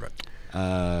retirement.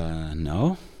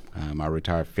 No. I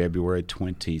retired February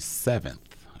 27th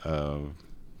of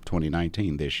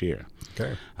 2019 this year.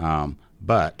 Okay.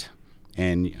 But,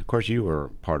 and of course you were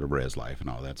part of Res Life and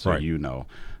all that, so Right. you know.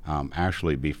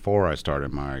 Actually, before I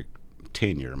started my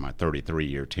tenure, my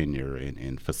 33-year tenure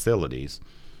in facilities,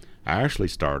 I actually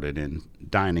started in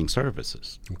dining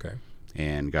services. Okay.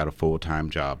 And got a full-time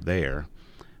job there.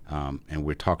 And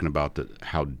we're talking about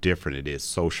how different it is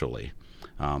socially.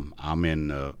 I'm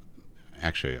in,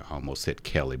 actually I almost said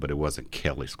Kelly, but it wasn't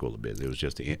Kelly School of Business. It was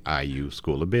just the IU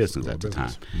School of Business at the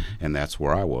time. And that's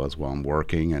where I was while I'm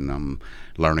working, and I'm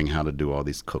learning how to do all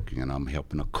this cooking, and I'm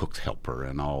helping a cook's helper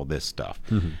and all this stuff.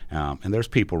 And there's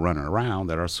people running around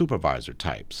that are supervisor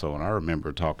types. So and I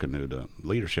remember talking to the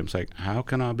leadership saying, how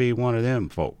can I be one of them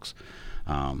folks?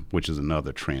 Which is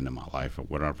another trend in my life.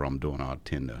 Whatever I'm doing, I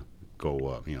tend to go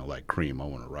up, like cream. I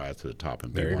want to rise to the top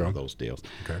and be one of those deals.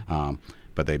 Okay.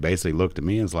 But they basically looked at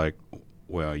me and was like,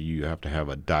 well, you have to have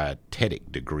a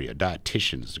dietetic degree, a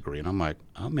dietitian's degree. And I'm like,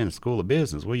 I'm in a school of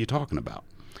business. What are you talking about?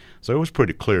 So it was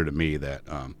pretty clear to me that,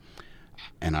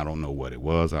 and I don't know what it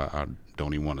was. I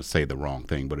don't even want to say the wrong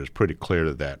thing, but it's pretty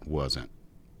clear that wasn't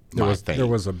my thing. There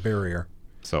was a barrier.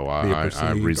 So Be it I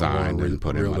perceived resigned or and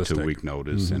put in my realistic. 2-week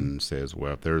notice and says,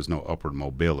 well, if there is no upward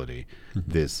mobility,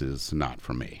 this is not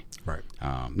for me. Right.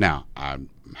 Now, I'm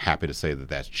happy to say that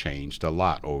that's changed a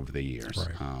lot over the years,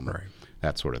 Right.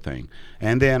 that sort of thing.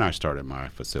 And then I started my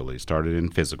facility, started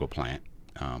in physical plant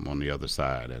on the other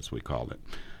side, as we call it.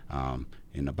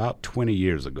 And about 20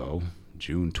 years ago,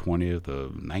 June 20th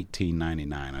of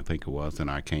 1999, I think it was, and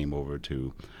I came over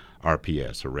to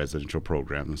RPS, or Residential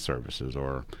Programs and Services,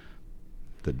 or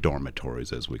the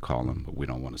dormitories, as we call them, but we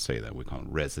don't want to say that. We call them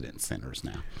resident centers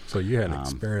now. So you had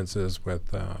experiences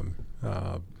with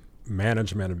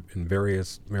management in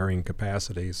various varying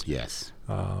capacities. Yes.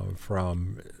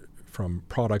 From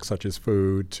products such as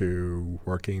food to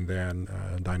working then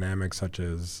dynamics such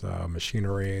as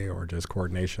machinery or just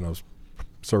coordination of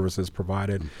services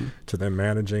provided to then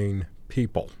managing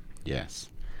people. Yes.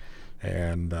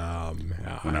 And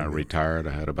When I retired,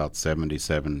 I had about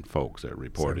 77 folks that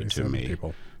reported to 77 me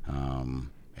people.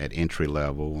 At entry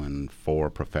level and 4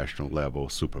 professional level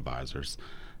supervisors.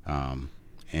 And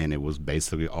it was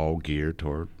basically all geared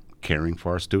toward caring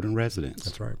for our student residents.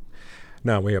 That's right.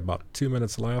 Now, we have about 2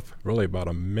 minutes left, really about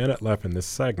a minute left in this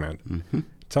segment.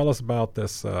 Tell us about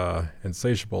this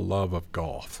insatiable love of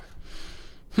golf.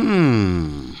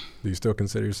 Do you still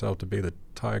consider yourself to be the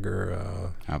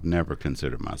Tiger? I've never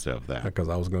considered myself that. Because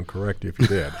I was going to correct you if you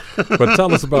did. But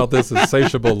tell us about this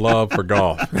insatiable love for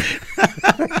golf.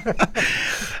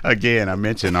 Again, I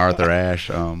mentioned Arthur Ashe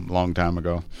a long time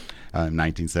ago, in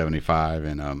 1975,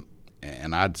 and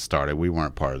I'd started. We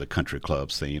weren't part of the country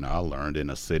club scene. I learned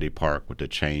in a city park with the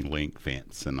chain link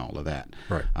fence and all of that.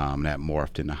 Right. That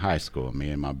morphed into high school. Me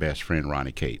and my best friend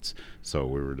Ronnie Cates. So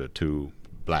we were the two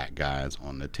black guys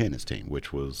on the tennis team,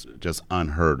 which was just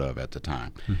unheard of at the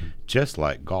time, just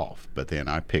like golf. But then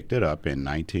I picked it up in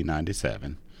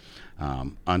 1997.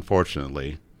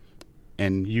 Unfortunately,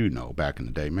 and back in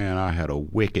the day, man, I had a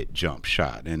wicked jump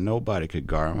shot, and nobody could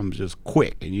guard. I'm just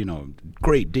quick, and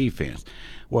great defense.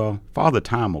 Well, Father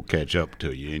Time will catch up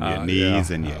to you in your knees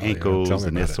and your ankles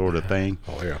and this sort of thing.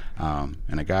 Oh, yeah.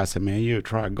 And the guy said, man, you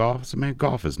try golf? I said, man,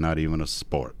 golf is not even a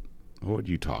sport. What are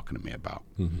you talking to me about?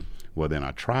 Well, then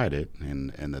I tried it,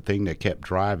 and the thing that kept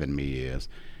driving me is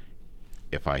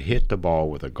if I hit the ball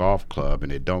with a golf club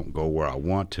and it don't go where I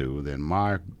want to, then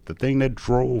the thing that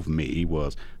drove me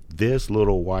was this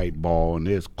little white ball and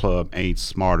this club ain't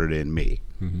smarter than me.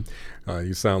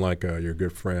 You sound like your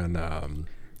good friend,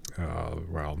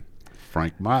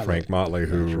 Frank Motley. Frank Motley,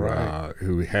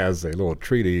 who has a little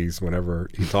treatise whenever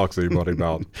he talks to anybody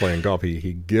about playing golf.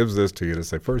 He gives this to you to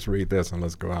say, first read this and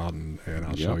let's go out and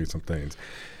I'll show you some things.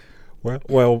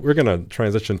 Well, we're going to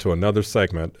transition to another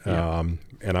segment, and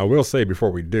I will say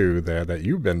before we do that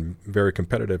you've been very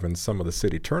competitive in some of the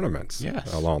city tournaments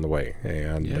along the way.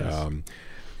 And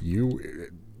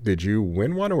did you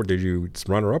win one, or did you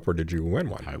runner up, or did you win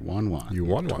one? I won one. You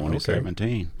won one.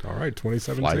 2017. Okay. All right,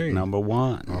 2017. Flight number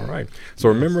 1. All right. So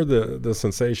remember the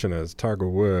sensation as Tiger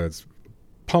Woods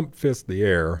fist pumped the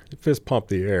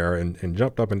air and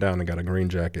jumped up and down and got a green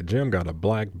jacket. Jim got a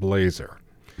black blazer.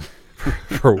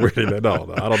 For winning it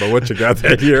all. I don't know what you got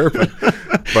that year,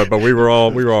 but we were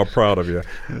all proud of you.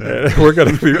 We're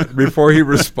gonna before he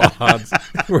responds,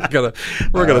 we're gonna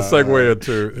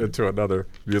segue into another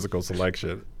musical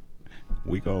selection.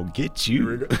 We gonna get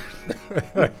you.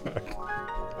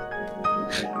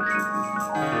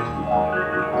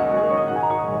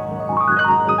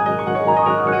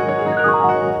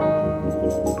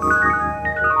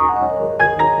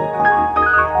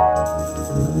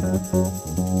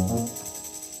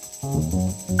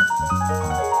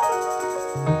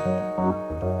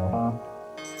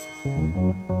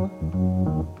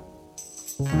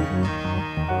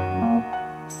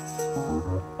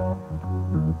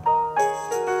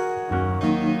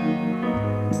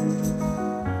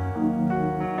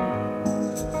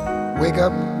 Wake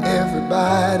up,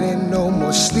 everybody, no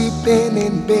more sleeping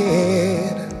in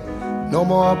bed. No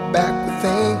more backward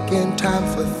thinking, time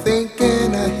for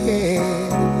thinking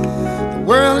ahead. The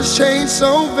world has changed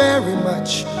so very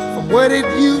much from what it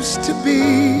used to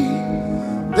be.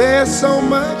 There's so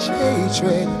much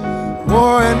hatred,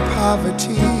 war and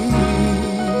poverty.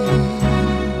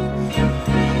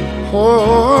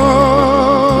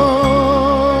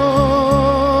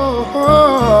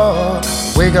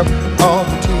 Wake up, all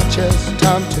the teachers,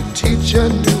 time to teach a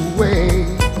new way.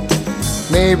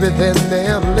 Maybe then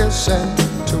they'll listen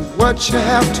to what you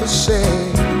have to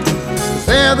say.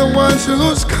 They're the ones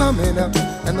who's coming up,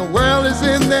 and the world is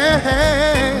in their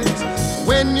hands.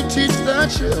 When you teach the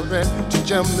children, teach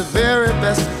them the very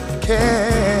best you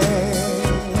can.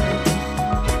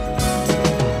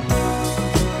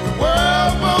 The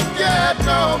world won't get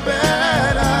no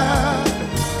better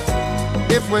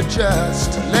if we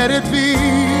just let it be.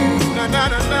 Na na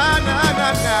na na na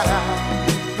na na.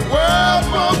 The world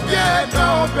won't get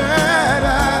no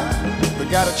better. We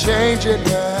gotta change it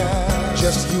now,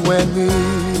 just you and me.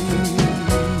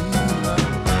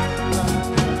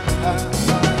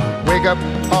 Wake up,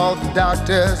 all the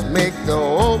doctors, make the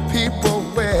old people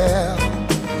well.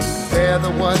 They're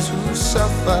the ones who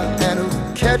suffer and who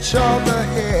catch all the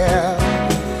hair.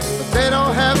 But they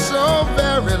don't have so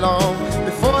very long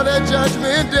before their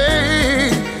judgment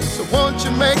day. So won't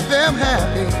you make them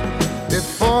happy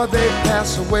before they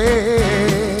pass away?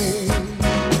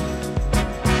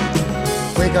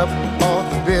 Wake up, all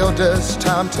the builders,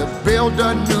 time to build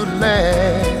a new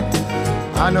land.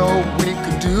 I know we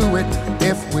could do it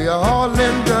if we all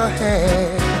lend a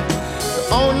hand.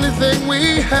 The only thing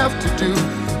we have to do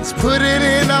is put it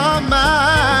in our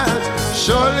minds.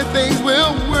 Surely things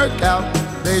will work out,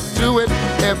 they do it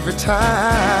every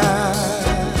time.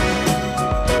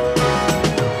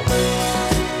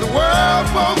 The world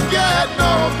won't get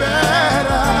no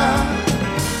better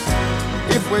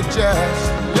if we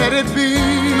just let it be.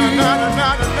 Na, na,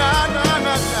 na, na, na, na,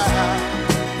 na, na.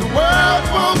 The world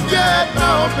won't get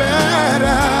no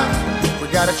better. We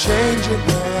gotta change it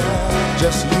now,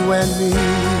 just you and me.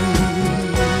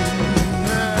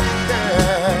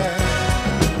 Yeah.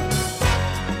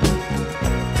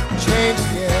 Change it,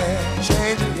 yeah,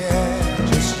 change it, yeah,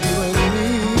 just you and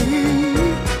me.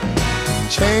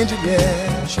 Change it,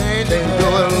 yeah, change it. Can't do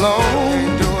it alone,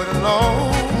 can't do it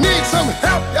alone. Need some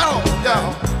help, y'all,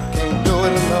 y'all. Can't do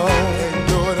it alone, can't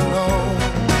do it alone.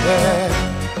 Yeah,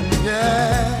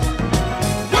 yeah.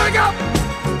 Wake up,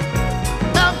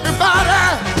 everybody.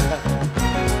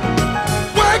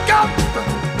 Wake up,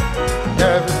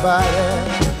 everybody.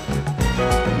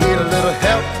 Need a little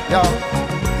help, y'all.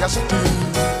 Yes, I do.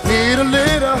 Need a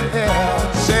little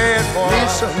help. Say it, boy. Need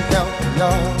some help,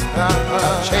 y'all.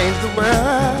 Change the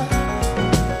world,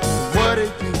 what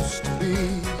it used to be.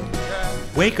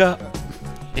 Wake up.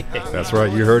 That's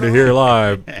right. You heard it here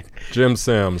live. Jim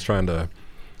Sims trying to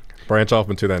branch off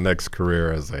into that next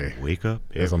career as a Wake up,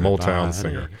 as a Motown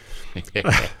singer.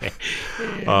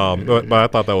 But I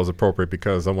thought that was appropriate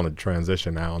because I want to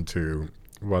transition now into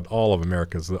what all of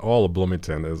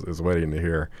Bloomington is waiting to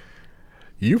hear.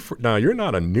 Now, you're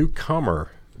not a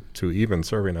newcomer to even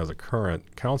serving as a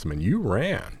current councilman. You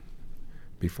ran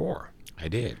before. I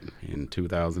did in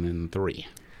 2003.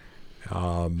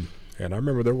 And I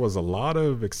remember there was a lot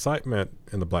of excitement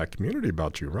in the black community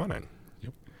about you running.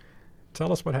 Yep.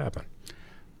 Tell us what happened.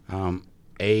 I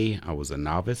was a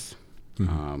novice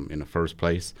in the first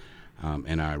place,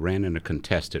 and I ran in a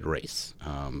contested race.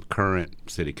 Current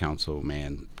city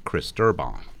councilman Chris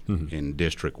Sturbaum in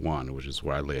District 1, which is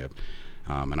where I live,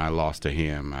 and I lost to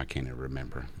him. I can't even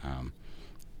remember.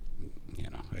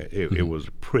 It was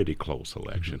a pretty close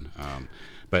election.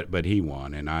 But he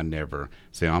won, and I never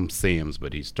say I'm Sims,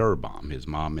 but he's Sturbaum. His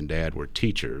mom and dad were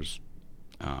teachers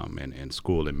and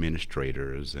school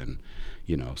administrators, and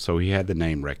so he had the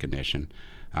name recognition.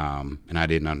 And I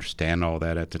didn't understand all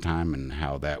that at the time and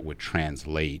how that would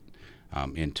translate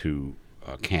into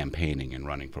campaigning and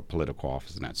running for political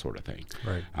office and that sort of thing.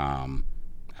 Right.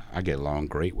 I get along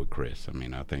great with Chris. I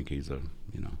mean, I think he's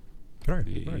Right.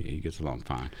 He gets along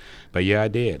fine. But yeah, I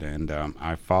did, and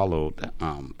I followed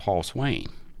Paul Swain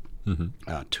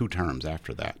 2 terms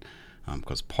after that,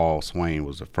 because Paul Swain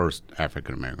was the first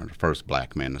African American, the first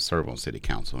black man to serve on city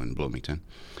council in Bloomington,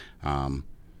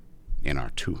 in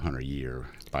our 200-year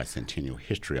bicentennial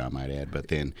history, I might add. But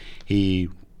then he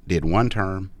did 1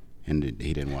 term, and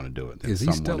he didn't want to do it. Then Is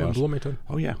he still in Bloomington?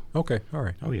 Oh yeah. Okay. All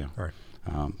right. Oh yeah. All right.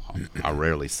 I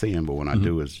rarely see him, but when I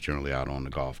do, it's generally out on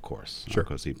the golf course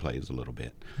because he plays a little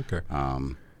bit. Okay.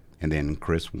 And then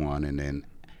Chris won,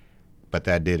 but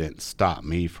that didn't stop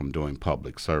me from doing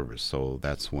public service. So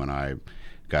that's when I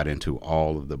got into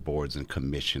all of the boards and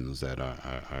commissions that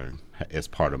are as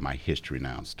part of my history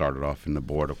now. Started off in the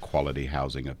Board of Quality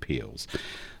Housing Appeals,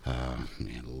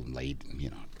 late,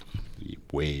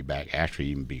 way back, actually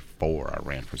even before I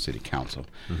ran for city council.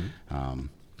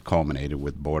 Culminated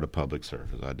with Board of Public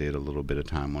Service. I did a little bit of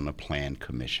time on the Plan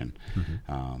Commission,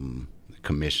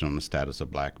 Commission on the Status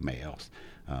of Black Males,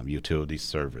 Utility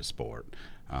Service Board.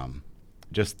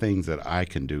 Just things that I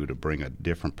can do to bring a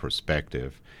different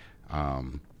perspective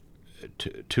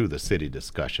to the city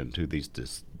discussion, to these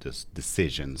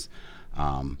decisions,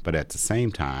 but at the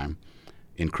same time,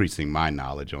 increasing my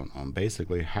knowledge on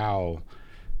basically how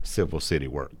civil city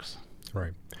works.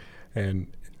 Right. And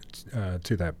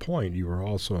to that point, you were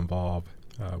also involved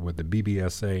with the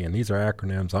BBSA, and these are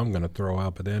acronyms I'm going to throw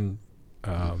out, but then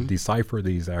decipher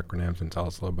these acronyms and tell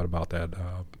us a little bit about that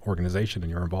organization and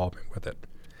your involvement with it.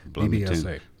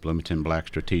 BBSA. Bloomington Black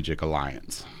Strategic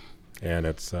Alliance. And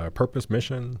its purpose,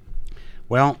 mission?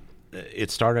 Well, it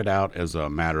started out as a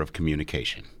matter of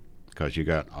communication because you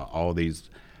got all these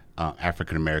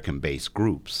African-American based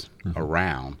groups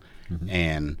around,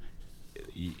 and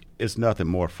it's nothing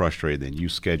more frustrating than you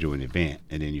schedule an event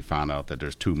and then you find out that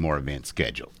there's 2 more events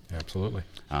scheduled. Absolutely.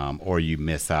 Or you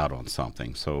miss out on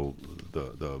something. So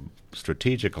the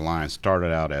Strategic Alliance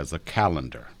started out as a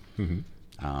calendar.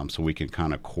 So we can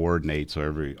kind of coordinate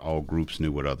so all groups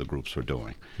knew what other groups were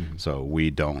doing. So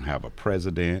we don't have a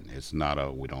president.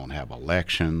 We don't have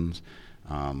elections.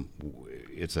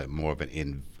 It's more of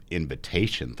an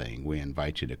invitation thing. We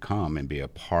invite you to come and be a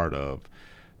part of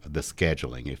the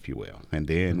scheduling, if you will. And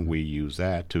then we use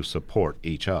that to support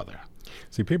each other.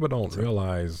 See, a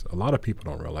lot of people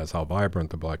don't realize how vibrant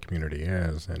the black community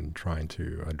is in trying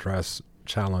to address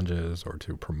challenges or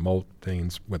to promote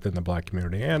things within the black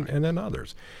community and then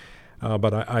others.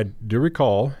 But I do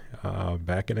recall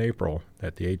back in April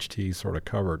that the HT sort of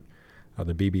covered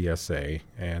the BBSA,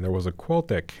 and there was a quote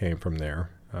that came from there.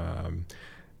 It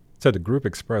said the group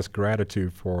expressed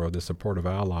gratitude for the support of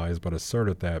allies, but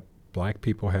asserted that black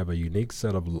people have a unique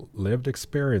set of lived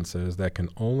experiences that can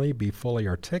only be fully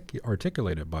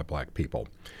articulated by black people.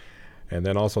 And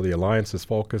then also the Alliance's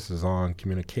focus is on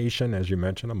communication, as you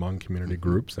mentioned, among community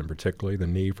groups, and particularly the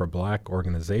need for black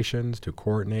organizations to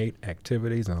coordinate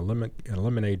activities and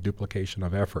eliminate duplication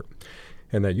of effort.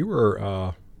 And that you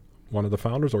were one of the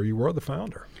founders, or you were the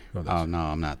founder of this. No,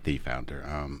 I'm not the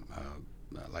founder.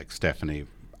 Like Stephanie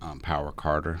Power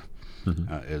Carter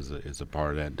is a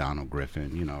part of that. Donald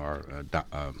Griffin, our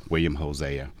William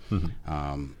Hosea.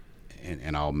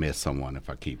 And I'll miss someone if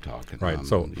I keep talking. Right.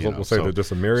 So we'll say that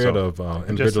just a myriad of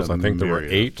individuals. I think there were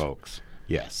 8 folks.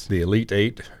 Yes. The Elite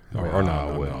 8. No.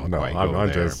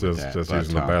 I'm just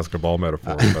using the basketball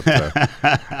metaphor. But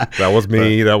that was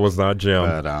me. That was not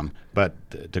Jim.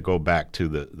 But to go back to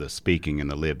the speaking and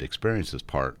the lived experiences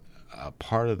part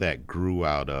of that grew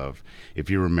out of, if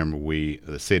you remember,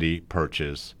 the city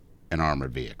purchased an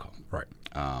armored vehicle. Right.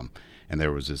 And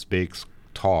there was this big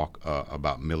talk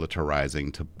about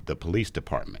militarizing the police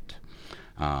department.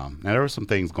 Now, there were some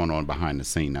things going on behind the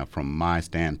scene. Now, from my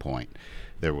standpoint,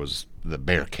 there was the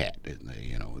Bearcat.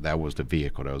 That was the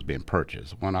vehicle that was being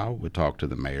purchased. When I would talk to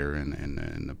the mayor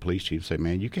and the police chief, say,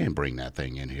 man, you can't bring that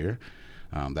thing in here.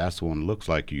 That's the one that looks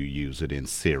like you use it in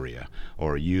Syria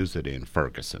or use it in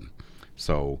Ferguson.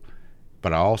 So,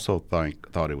 but I also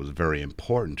thought it was very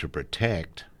important to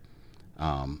protect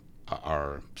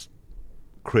our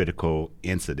critical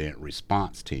incident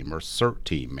response team or CERT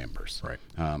team members.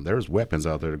 Right. There's weapons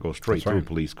out there that go straight through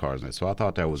police cars. And so I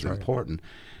thought that was important,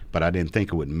 but I didn't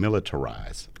think it would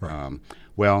militarize. Right.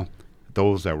 Well,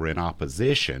 those that were in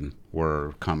opposition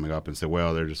were coming up and said,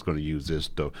 well, they're just going to use this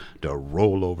to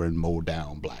roll over and mow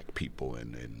down black people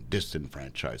and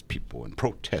disenfranchise people and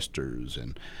protesters.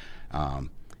 And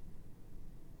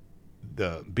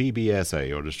the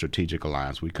BBSA, or the Strategic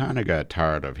Alliance, we kind of got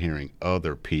tired of hearing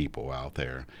other people out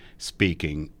there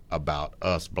speaking about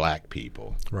us black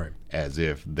people, right, as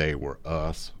if they were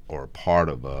us or part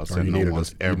of us, or and no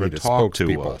one's ever talked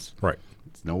to us. Right.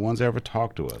 No one's ever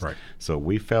talked to us. Right. So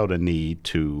we felt a need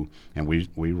to, and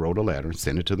we wrote a letter,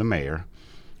 sent it to the mayor,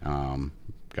 got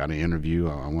an interview,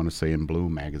 I want to say in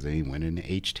Bloom magazine, went in the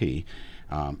HT,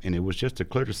 and it was just to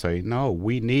clear to say, no,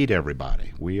 we need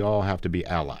everybody. We all have to be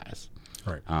allies.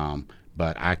 Right.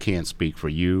 But I can't speak for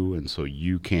you, and so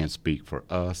you can't speak for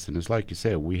us. And it's like you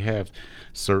said, we have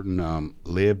certain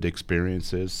lived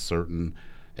experiences, certain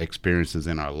experiences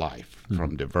in our life,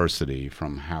 from diversity,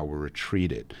 from how we were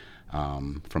treated,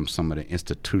 from some of the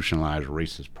institutionalized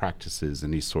racist practices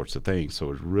and these sorts of things.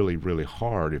 So it's really, really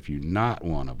hard if you're not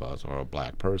one of us or a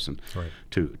black person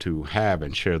to have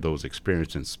and share those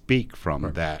experiences and speak from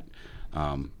that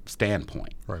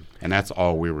standpoint. Right. And that's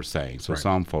all we were saying. So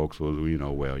some folks will,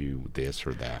 you this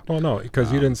or that. Well, no,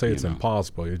 because you didn't say it's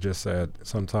impossible. You just said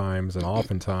sometimes and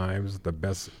oftentimes the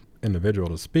best individual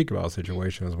to speak about a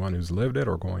situation is one who's lived it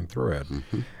or going through it.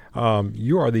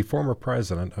 You are the former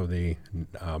president of the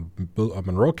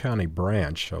Monroe County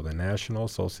branch of the National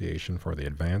Association for the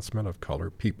Advancement of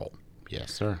Colored People.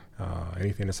 Yes, sir.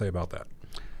 Anything to say about that?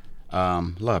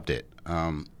 Loved it.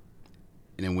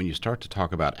 And then when you start to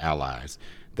talk about allies,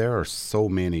 there are so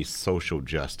many social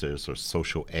justice or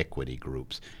social equity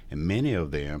groups, and many of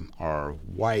them are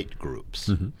white groups.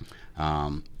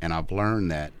 And I've learned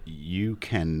that you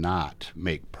cannot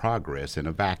make progress in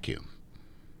a vacuum.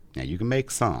 Now, you can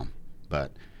make some,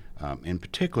 but in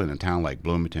particular in a town like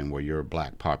Bloomington, where your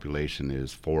black population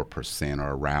is 4%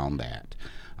 or around that,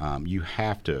 you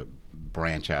have to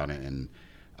branch out and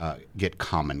get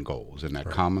common goals. And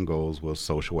that common goals was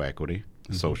social equity,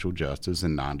 social justice,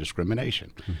 and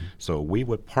non-discrimination. So we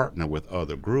would partner with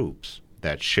other groups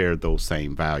that shared those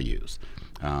same values.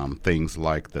 Things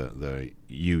like the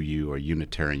UU, or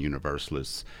Unitarian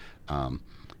Universalists,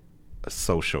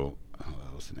 social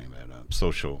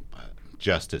social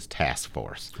justice task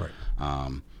force.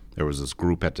 There was this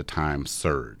group at the time,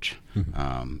 SURGE,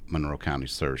 Monroe County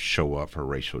SURGE, Show Up for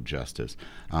Racial Justice.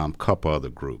 A couple other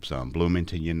groups.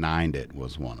 Bloomington United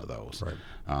was one of those.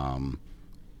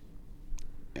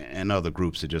 And other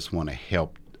groups that just want to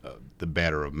help the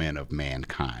betterment of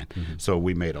mankind. So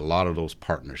we made a lot of those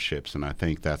partnerships, and I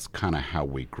think that's kind of how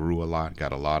we grew a lot,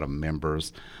 got a lot of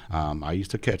members. I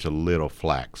used to catch a little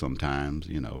flack sometimes,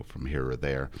 from here or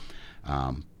there,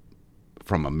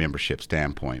 from a membership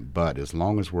standpoint. But as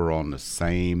long as we're on the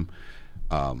same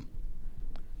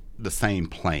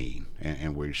plane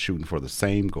and we're shooting for the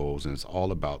same goals, and it's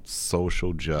all about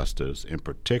social justice in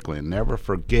particular, and never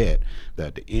forget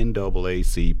that the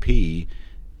NAACP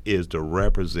is to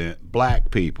represent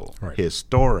black people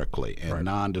historically and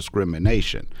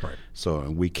non-discrimination. So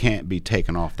we can't be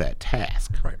taken off that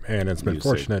task. And it's been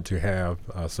fortunate to have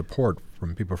support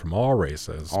from people from all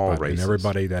races. And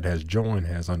everybody that has joined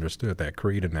has understood that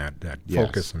creed and that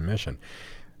focus and mission.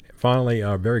 Finally,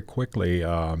 very quickly,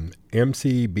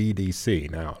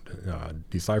 MCBDC. Now,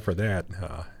 decipher that.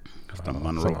 The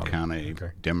Monroe County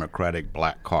Democratic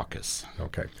Black Caucus.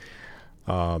 Okay.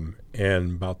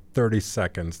 And about 30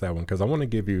 seconds, that one, because I want to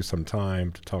give you some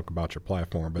time to talk about your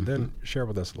platform, but then share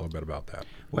with us a little bit about that.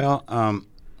 Well,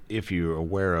 if you're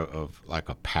aware of like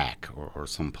a PAC or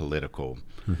some political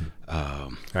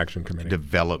action committee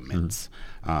developments,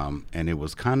 and it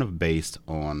was kind of based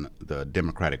on the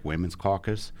Democratic Women's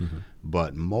Caucus,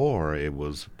 but more it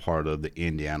was part of the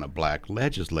Indiana Black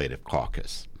Legislative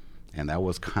Caucus. And that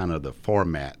was kind of the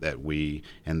format that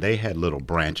and they had little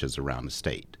branches around the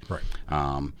state.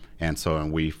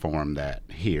 And we formed that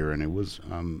here, and it was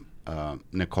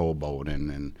Nicole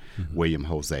Bowden and William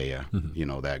Hosea,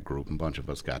 that group. A bunch of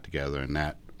us got together, and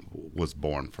that was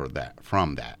born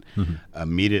from that.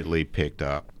 Immediately picked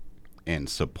up and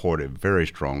supported very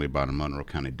strongly by the Monroe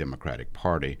County Democratic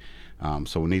Party.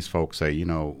 So when these folks say,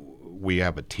 we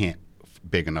have a tent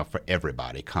big enough for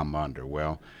everybody, come under,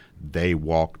 well, they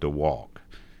walked the walk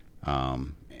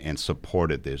and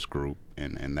supported this group,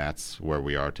 and that's where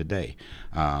we are today.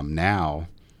 Now,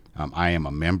 I am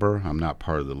a member. I'm not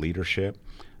part of the leadership,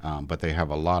 but they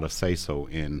have a lot of say-so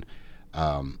in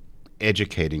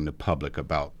educating the public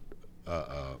about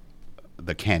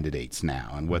the candidates now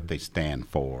and what they stand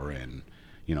for, and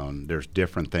and there's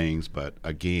different things, but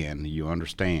again, you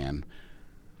understand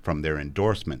from their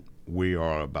endorsement, we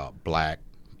are about black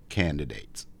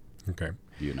candidates.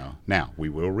 Now we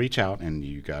will reach out, and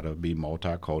you got to be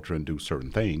multicultural and do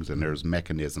certain things, and there's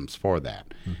mechanisms for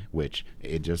that, which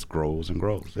it just grows and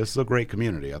grows. This is a great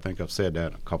community. I think I've said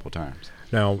that a couple times.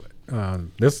 Now,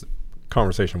 this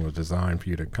conversation was designed for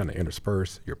you to kind of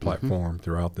intersperse your platform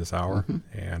throughout this hour,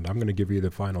 and I'm going to give you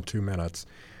the final 2 minutes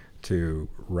to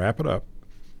wrap it up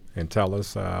and tell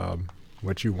us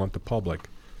what you want the public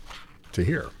to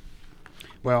hear.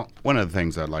 Well, one of the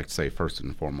things I'd like to say first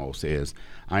and foremost is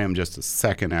I am just the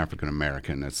second African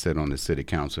American that sit on the city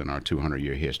council in our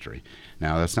 200-year history.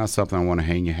 Now, that's not something I want to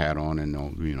hang your hat on and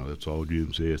that's all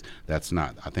Jim says. That's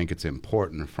not. I think it's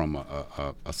important from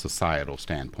a societal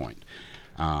standpoint.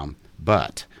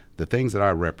 But the things that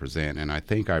I represent, and I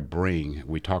think I bring,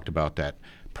 we talked about that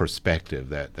perspective,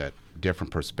 that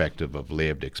different perspective of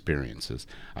lived experiences.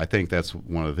 I think that's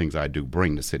one of the things I do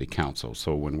bring to city council.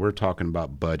 So when we're talking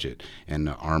about budget and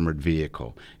the armored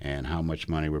vehicle and how much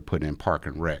money we're putting in park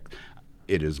and rec,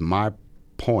 it is my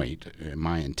point and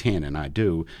my intent, and I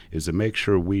do, is to make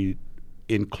sure we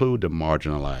include the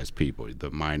marginalized people,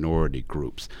 the minority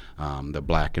groups, the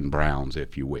black and browns,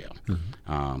 if you will,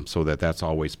 so that's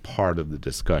always part of the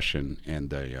discussion and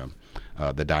the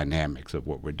dynamics of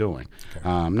what we're doing.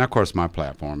 Now, of course, my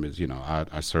platform is,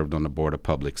 I served on the board of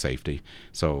public safety,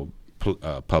 so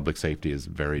public safety is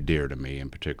very dear to me, and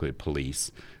particularly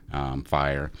police,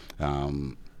 fire,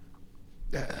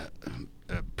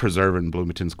 preserving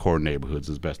Bloomington's core neighborhoods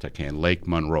as best I can, Lake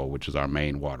Monroe, which is our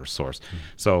main water source.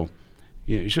 So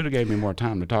you should have gave me more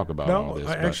time to talk about all this.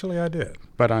 Actually, I did.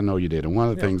 But I know you did. And one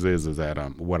of the things is that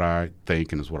what I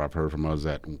think, and is what I've heard from others,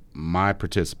 that my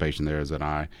participation there is that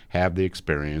I have the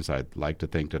experience. I'd like to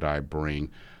think that I bring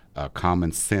a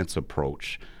common sense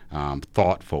approach,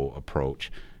 thoughtful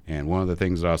approach. And one of the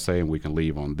things that I'll say, and we can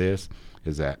leave on this,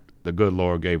 is that the good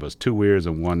Lord gave us 2 ears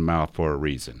and 1 mouth for a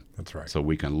reason. That's right. So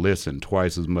we can listen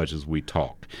twice as much as we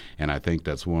talk. And I think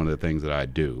that's one of the things that I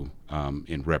do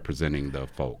in representing the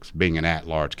folks. Being an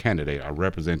at-large candidate, I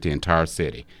represent the entire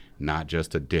city, not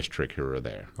just a district here or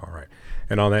there. All right.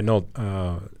 And on that note,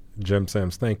 Jim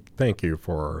Sims, thank you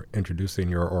for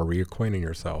introducing or reacquainting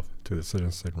yourself to the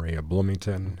citizenry of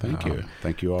Bloomington. Thank you.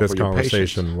 Thank you all this for your patience.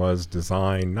 This conversation was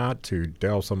designed not to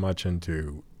delve so much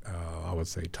into I would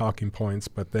say talking points,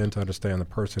 but then to understand the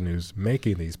person who's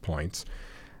making these points,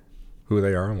 who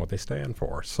they are and what they stand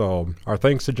for. So our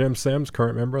thanks to Jim Sims,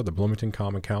 current member of the Bloomington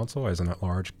Common Council. As an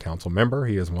at-large council member,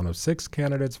 he is one of 6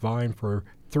 candidates vying for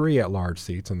 3 at-large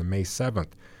seats in the May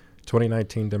 7th,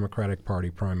 2019 Democratic Party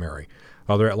primary.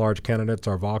 Other at-large candidates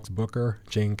are Vox Booker,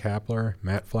 Gene Kapler,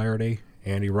 Matt Flaherty,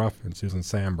 Andy Ruff, and Susan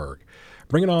Sandberg.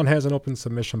 Bring It On has an open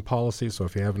submission policy, so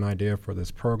if you have an idea for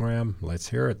this program, let's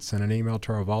hear it. Send an email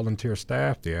to our volunteer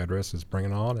staff. The address is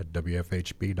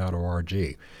bringiton@wfhb.org.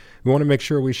 We want to make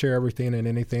sure we share everything and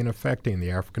anything affecting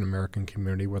the African American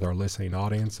community with our listening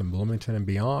audience in Bloomington and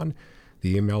beyond.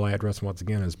 The email address, once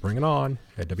again, is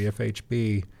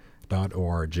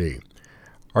bringiton@wfhb.org.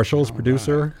 Our show's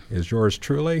producer is yours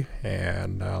truly,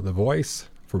 and the voice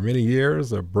for many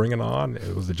years of Bring It On,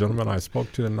 it was the gentleman I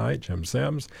spoke to tonight, Jim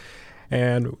Sims.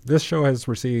 And this show has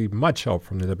received much help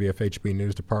from the WFHB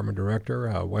News Department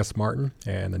Director, Wes Martin,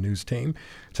 and the news team.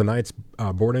 Tonight's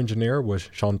board engineer was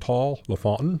Chantal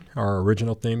LaFontaine. Our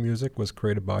original theme music was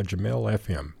created by Jamil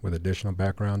FM, with additional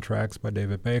background tracks by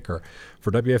David Baker.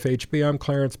 For WFHB, I'm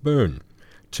Clarence Boone.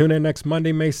 Tune in next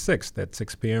Monday, May 6th at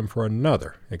 6 p.m. for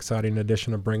another exciting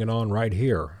edition of Bring It On right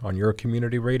here on your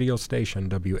community radio station,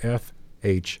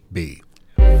 WFHB.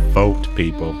 Vote,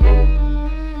 people.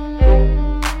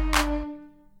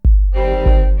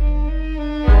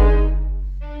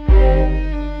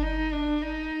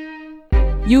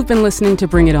 You've been listening to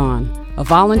Bring It On, a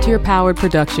volunteer-powered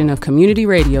production of Community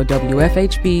Radio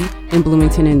WFHB in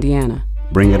Bloomington, Indiana.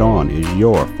 Bring It On is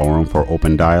your forum for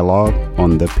open dialogue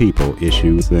on the people,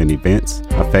 issues, and events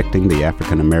affecting the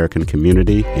African American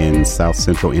community in South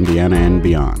Central Indiana and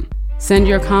beyond. Send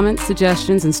your comments,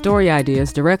 suggestions, and story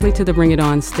ideas directly to the Bring It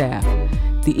On staff.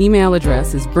 The email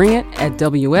address is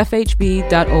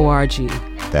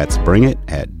bringit@wfhb.org. That's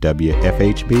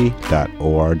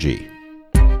bringit@wfhb.org.